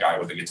to a white guy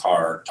with a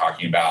guitar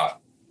talking about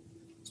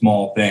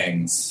small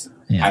things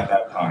at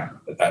that time,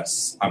 but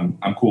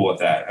I'm cool with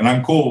that. And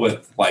I'm cool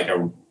with like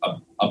a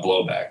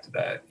blowback to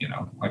that, you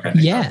know, like I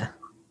think.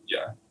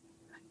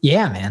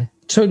 Yeah, man.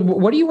 So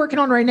what are you working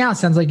on right now? It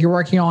sounds like you're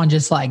working on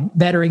just like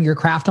bettering your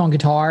craft on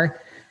guitar.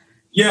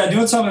 Yeah,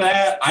 doing some of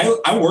that.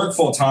 I work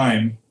full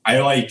time. I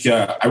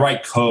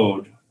write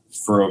code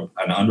for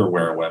an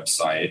underwear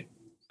website.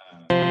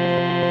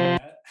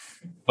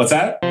 What's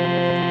that?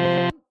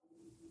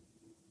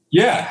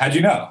 Yeah, how'd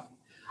you know?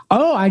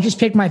 Oh, I just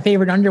picked my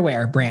favorite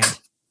underwear brand.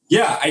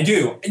 Yeah, I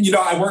do. And you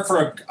know, I work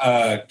for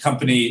a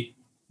company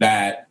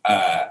that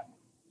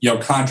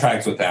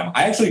contracts with them.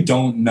 I actually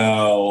don't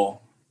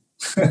know.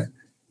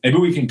 Maybe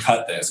we can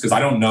cut this because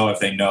I don't know if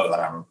they know that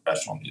I'm a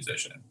professional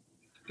musician.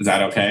 Is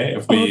that okay?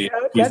 If we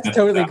that's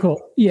totally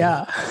cool.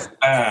 Yeah.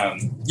 I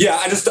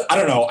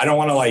don't know. I don't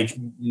want to like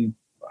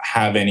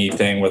have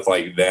anything with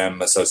like them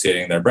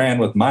associating their brand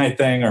with my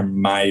thing or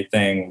my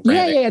thing.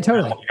 Yeah,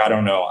 totally. I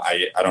don't know.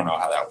 I don't know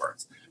how that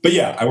works. But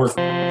yeah, I work.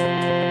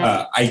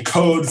 I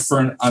code for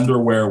an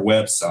underwear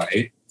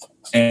website,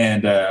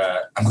 and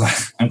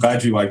I'm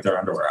glad you like their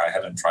underwear. I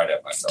haven't tried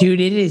it myself.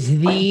 Dude, it is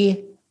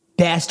the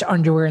best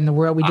underwear in the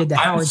world. We did the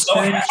Howard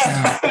Stern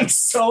show. I'm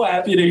so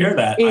happy to hear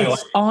that.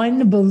 It's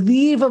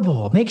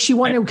unbelievable. Makes you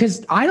wonder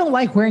because I don't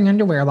like wearing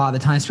underwear a lot of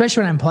the time,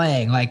 especially when I'm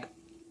playing. Like,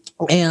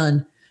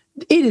 and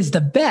it is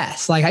the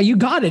best. Like, you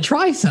got to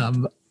try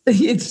some.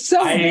 It's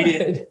so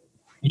good.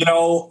 You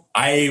know,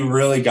 I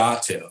really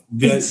got to.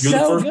 You're the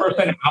first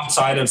person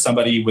outside of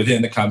somebody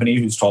within the company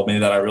who's told me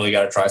that I really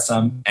got to try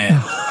some, and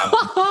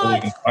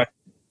I'm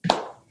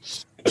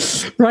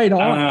right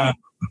on.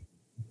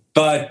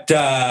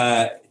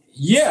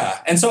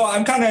 Yeah. And so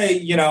I'm kind of,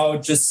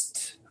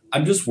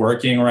 I'm just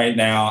working right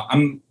now.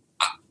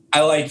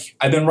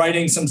 I've been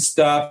writing some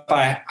stuff.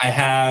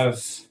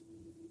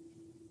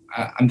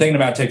 I'm thinking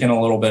about taking a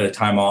little bit of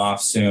time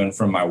off soon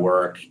from my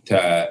work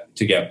to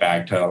get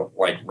back to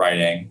like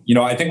writing. You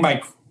know, I think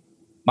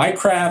my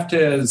craft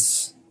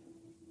is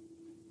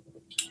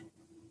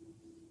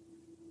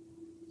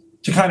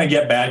to kind of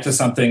get back to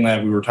something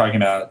that we were talking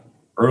about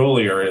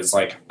earlier is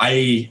like,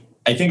 I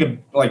think of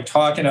like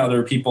talking to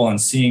other people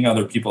and seeing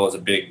other people is a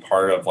big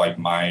part of like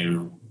my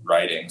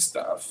writing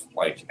stuff,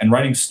 like, and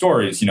writing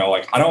stories,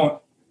 like I'm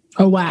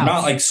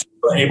not like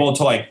super able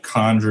to like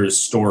conjure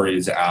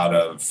stories out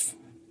of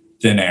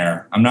thin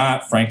air. I'm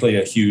not frankly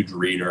a huge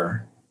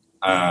reader.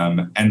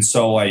 And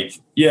so like,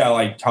 yeah,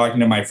 like talking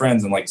to my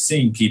friends and like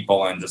seeing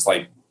people and just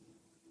like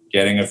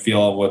getting a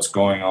feel of what's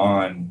going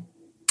on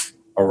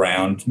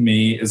around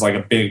me is like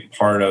a big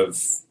part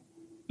of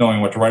knowing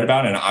what to write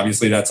about. And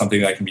obviously that's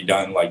something that can be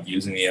done like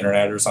using the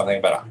internet or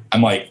something, but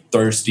I'm like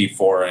thirsty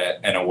for it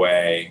in a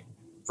way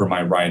for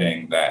my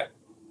writing that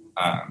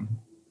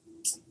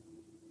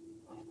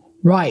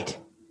right.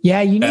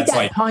 Yeah, you need that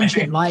like, punch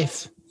in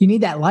life. You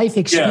need that life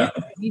experience.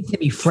 Yeah. It needs to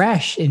be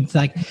fresh. It's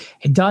like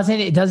it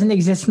doesn't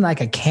exist in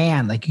like a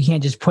can. Like you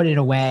can't just put it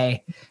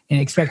away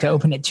and expect to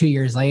open it 2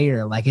 years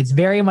later. Like it's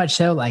very much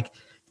so like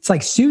it's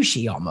like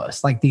sushi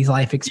almost, like these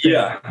life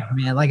experiences. Yeah.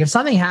 Man, like if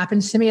something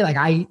happens to me, like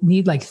I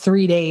need like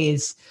 3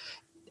 days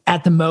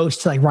at the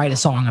most to like write a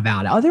song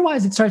about it.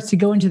 Otherwise it starts to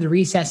go into the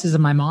recesses of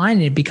my mind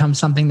and it becomes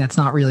something that's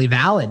not really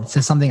valid. It's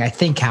just something I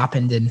think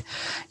happened. And,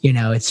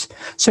 it's,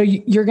 so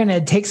you're going to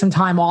take some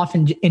time off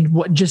and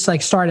just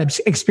like start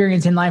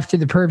experiencing life through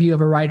the purview of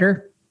a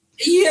writer.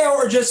 Yeah.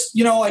 Or just,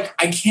 like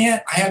I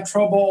have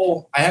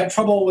trouble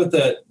with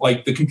the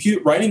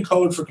writing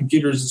code for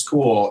computers is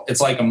cool. It's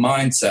like a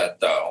mindset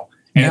though.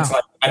 And it's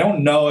like, I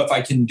don't know if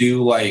I can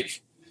do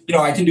like,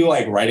 I can do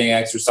like writing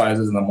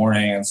exercises in the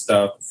morning and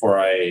stuff before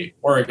I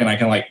work, and I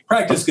can like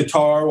practice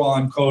guitar while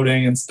I'm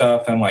coding and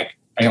stuff, and like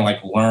I can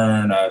like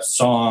learn a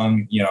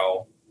song.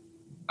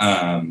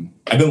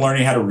 I've been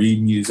learning how to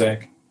read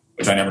music,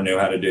 which I never knew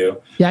how to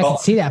do. Yeah, I can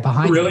see that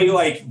behind you. Really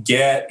like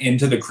get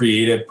into the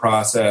creative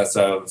process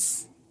of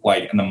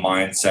like, and the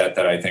mindset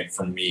that I think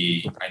for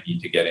me I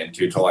need to get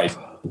into to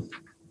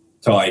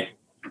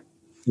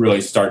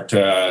really start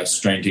to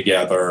string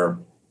together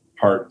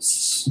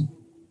parts,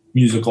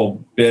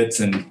 musical bits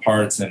and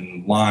parts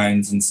and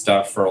lines and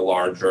stuff for a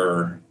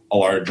larger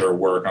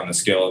work on the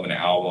scale of an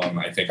album.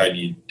 I think I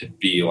need to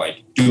be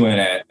like doing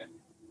it.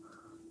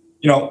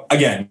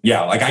 Again,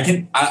 yeah, like I've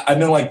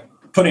been like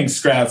putting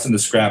scraps in the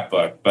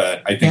scrapbook,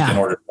 but I think in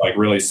order to like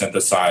really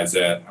synthesize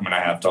it, I'm going to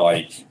have to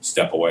like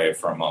step away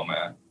for a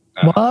moment.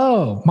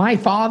 Whoa. My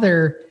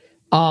father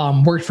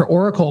worked for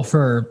Oracle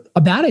for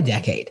about a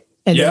decade.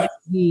 And then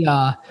he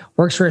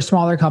works for a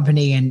smaller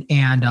company and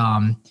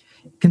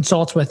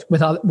consults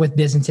with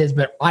businesses,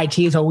 but IT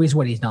is always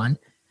what he's done.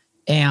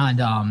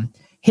 And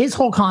his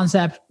whole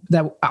concept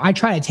that I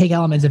try to take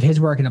elements of his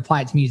work and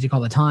apply it to music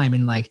all the time,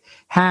 and like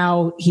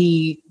how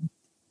he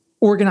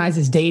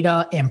organizes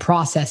data and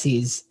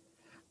processes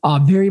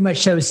very much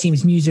so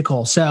seems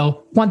musical.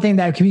 So one thing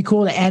that could be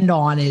cool to end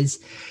on is,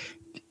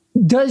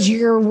 does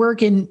your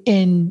work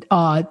in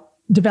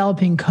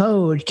developing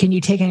code, can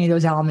you take any of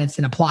those elements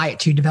and apply it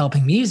to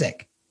developing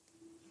music?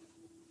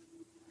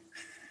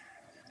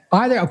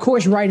 Either, of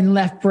course, right and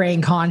left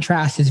brain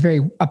contrast is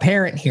very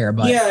apparent here,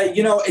 but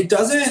it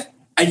doesn't.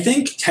 I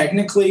think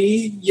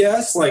technically,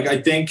 yes. Like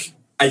I think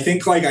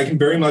like I can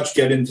very much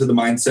get into the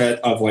mindset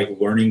of like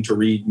learning to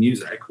read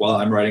music while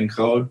I'm writing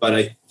code, but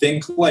I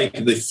think like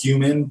the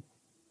human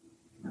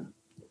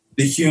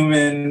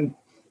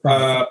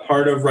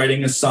part of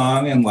writing a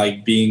song and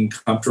like being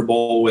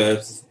comfortable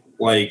with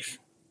like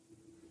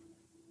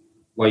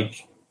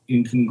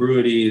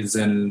incongruities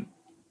and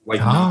like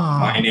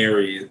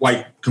binary,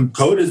 like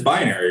code is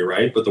binary,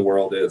 right? But the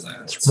world isn't.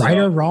 It's right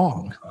or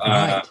wrong.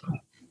 Right.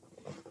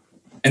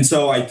 And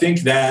so I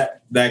think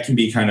that can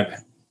be kind of,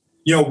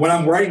 when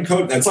I'm writing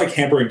code, that's like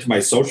hampering to my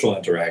social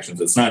interactions.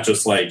 It's not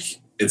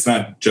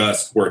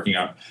just working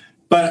on,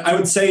 but I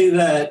would say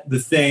that the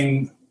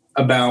thing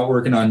about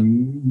working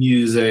on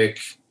music,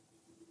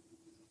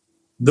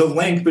 the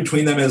link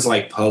between them is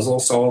like puzzle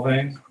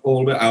solving a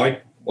little bit. I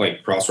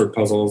like crossword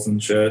puzzles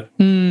and shit.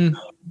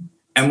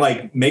 And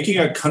like making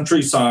a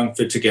country song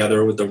fit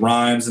together with the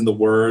rhymes and the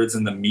words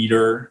and the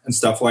meter and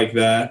stuff like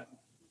that.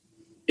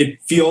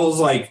 It feels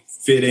like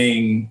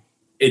fitting.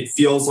 It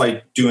feels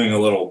like doing a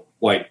little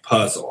like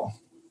puzzle.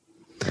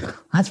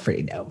 That's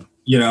pretty dope.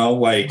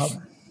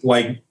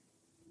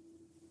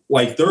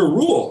 Like there are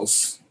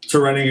rules to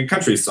writing a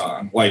country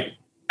song. Like,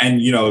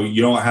 and you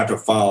don't have to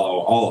follow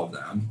all of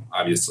them,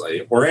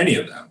 obviously, or any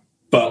of them.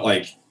 But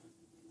like,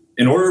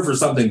 in order for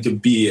something to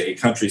be a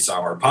country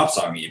song or a pop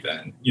song,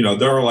 even,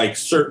 there are like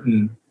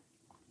certain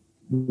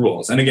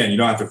rules. And again, you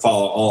don't have to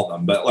follow all of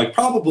them, but like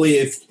probably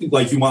if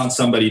like you want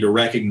somebody to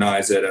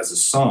recognize it as a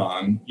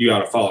song, you got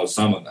to follow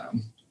some of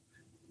them.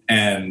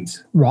 And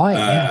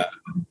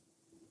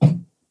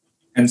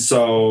and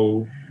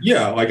so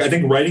like I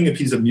think writing a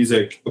piece of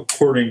music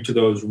according to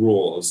those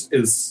rules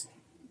is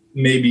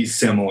maybe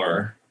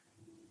similar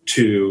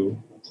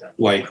to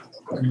like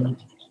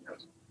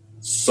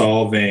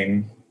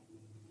solving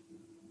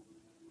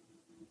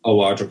a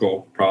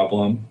logical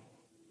problem,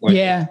 like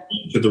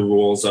to the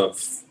rules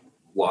of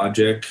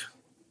logic,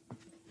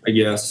 I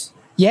guess.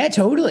 Yeah,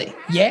 totally.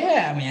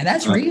 Yeah, man,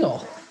 that's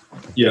real.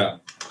 Yeah.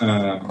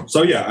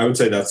 So yeah, I would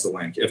say that's the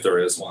link, if there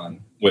is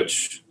one,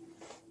 which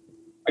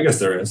I guess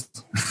there is.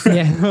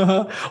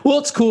 Yeah. Well,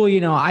 it's cool.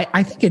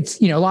 I think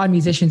it's, a lot of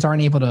musicians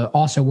aren't able to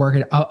also work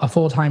at a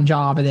full-time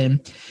job and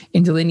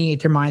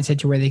delineate their mindset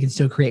to where they can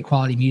still create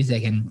quality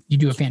music. And you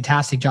do a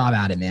fantastic job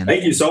at it, man.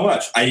 Thank you so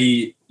much.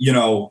 I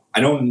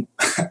don't,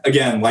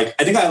 again, like,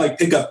 I think I like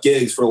pick up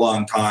gigs for a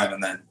long time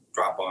and then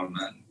drop them.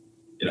 And,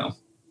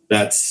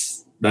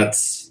 that's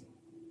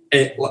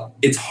it.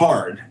 It's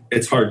hard.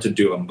 It's hard to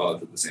do them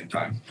both at the same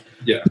time.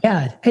 Yeah.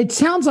 Yeah. It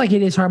sounds like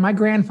it is hard. My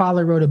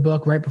grandfather wrote a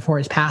book right before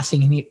his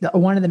passing. And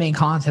one of the main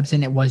concepts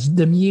in it was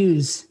the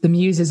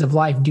muses of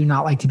life do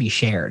not like to be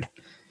shared.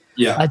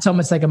 Yeah. It's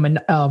almost like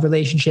a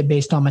relationship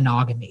based on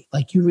monogamy.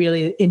 Like you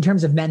really, in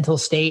terms of mental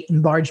state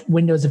and large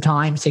windows of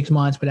time, 6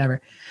 months,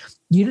 whatever,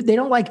 they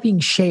don't like being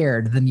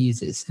shared, the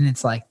muses. And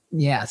it's like,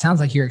 it sounds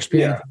like you're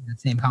experiencing the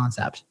same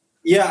concept.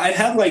 Yeah. I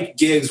had like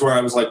gigs where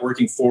I was like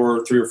working 3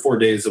 or 4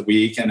 days a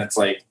week. And it's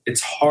like,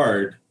 it's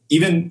hard.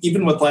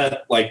 Even with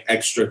that like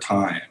extra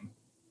time,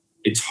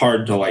 it's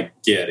hard to like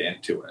get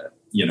into it,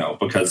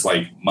 because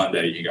like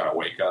Monday you gotta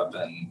wake up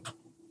and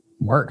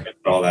work, get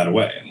all that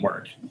away and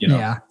work,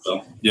 Yeah.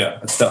 So yeah,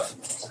 it's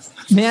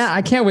tough. Man,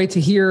 I can't wait to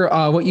hear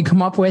what you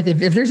come up with.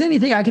 If there's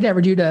anything I could ever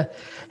do to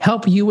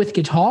help you with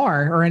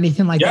guitar or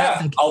anything like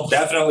that, I'll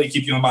definitely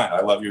keep you in mind.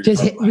 I love your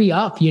just hit me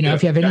up, if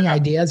you have any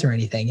ideas or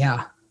anything.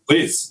 Yeah.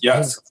 Please.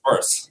 Yes, of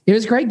course. It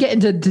was great getting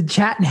to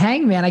chat and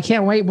hang, man. I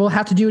can't wait. We'll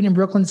have to do it in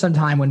Brooklyn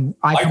sometime when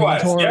I come on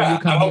Likewise, tour. yeah. And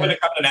you come I'm hoping here.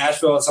 to come to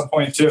Nashville at some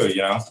point too,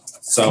 you know?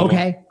 So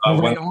Okay.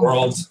 when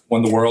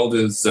the world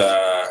is,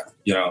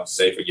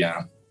 safe again.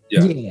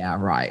 Yeah. Yeah,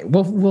 right.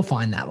 We'll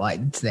find that light.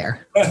 It's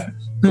there.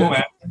 Cool, man.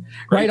 Right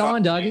Great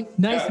on, talking to Doug. you.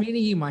 Nice Yeah.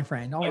 meeting you, my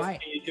friend. All Nice right.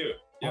 meeting you too.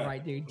 Yeah. All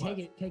right, dude. Take it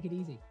easy. Take it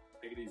easy.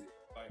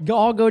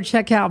 Bye. Go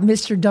check out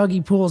Mr.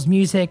 Dougie Poole's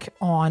music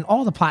on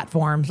all the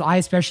platforms. I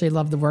especially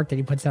love the work that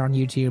he puts out on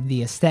YouTube,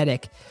 the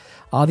aesthetic,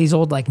 these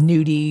old like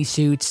nudie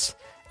suits,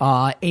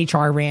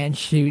 HR Ranch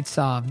shoots,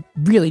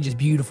 really just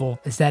beautiful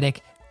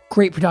aesthetic.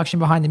 Great production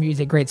behind the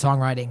music, great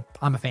songwriting.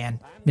 I'm a fan,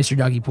 Mr.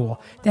 Dougie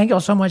Poole. Thank you all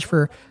so much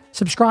for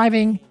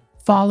subscribing,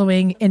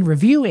 following, and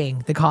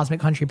reviewing the Cosmic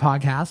Country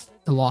Podcast,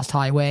 The Lost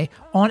Highway,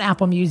 on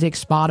Apple Music,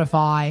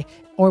 Spotify,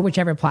 or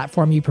whichever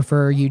platform you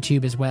prefer,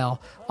 YouTube as well.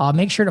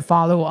 Make sure to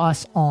follow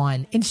us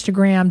on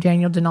Instagram,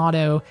 Daniel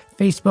Donato,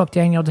 Facebook,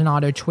 Daniel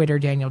Donato, Twitter,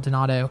 Daniel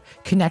Donato.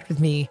 Connect with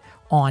me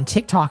on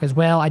TikTok as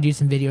well. I do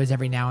some videos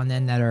every now and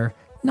then that are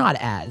not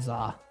as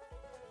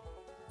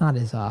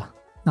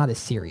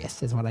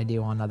serious as what I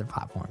do on other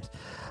platforms.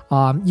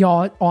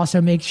 Y'all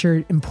also make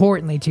sure,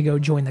 importantly, to go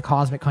join the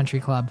Cosmic Country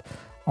Club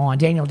on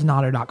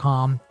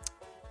DanielDonato.com.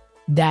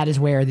 That is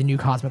where the new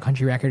Cosmic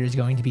Country record is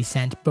going to be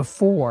sent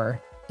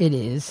before it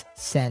is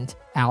sent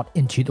out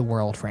into the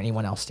world for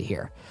anyone else to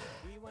hear.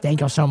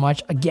 Thank y'all so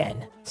much.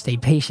 Again, stay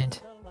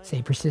patient,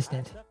 stay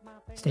persistent,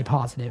 stay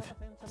positive,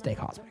 stay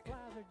cosmic.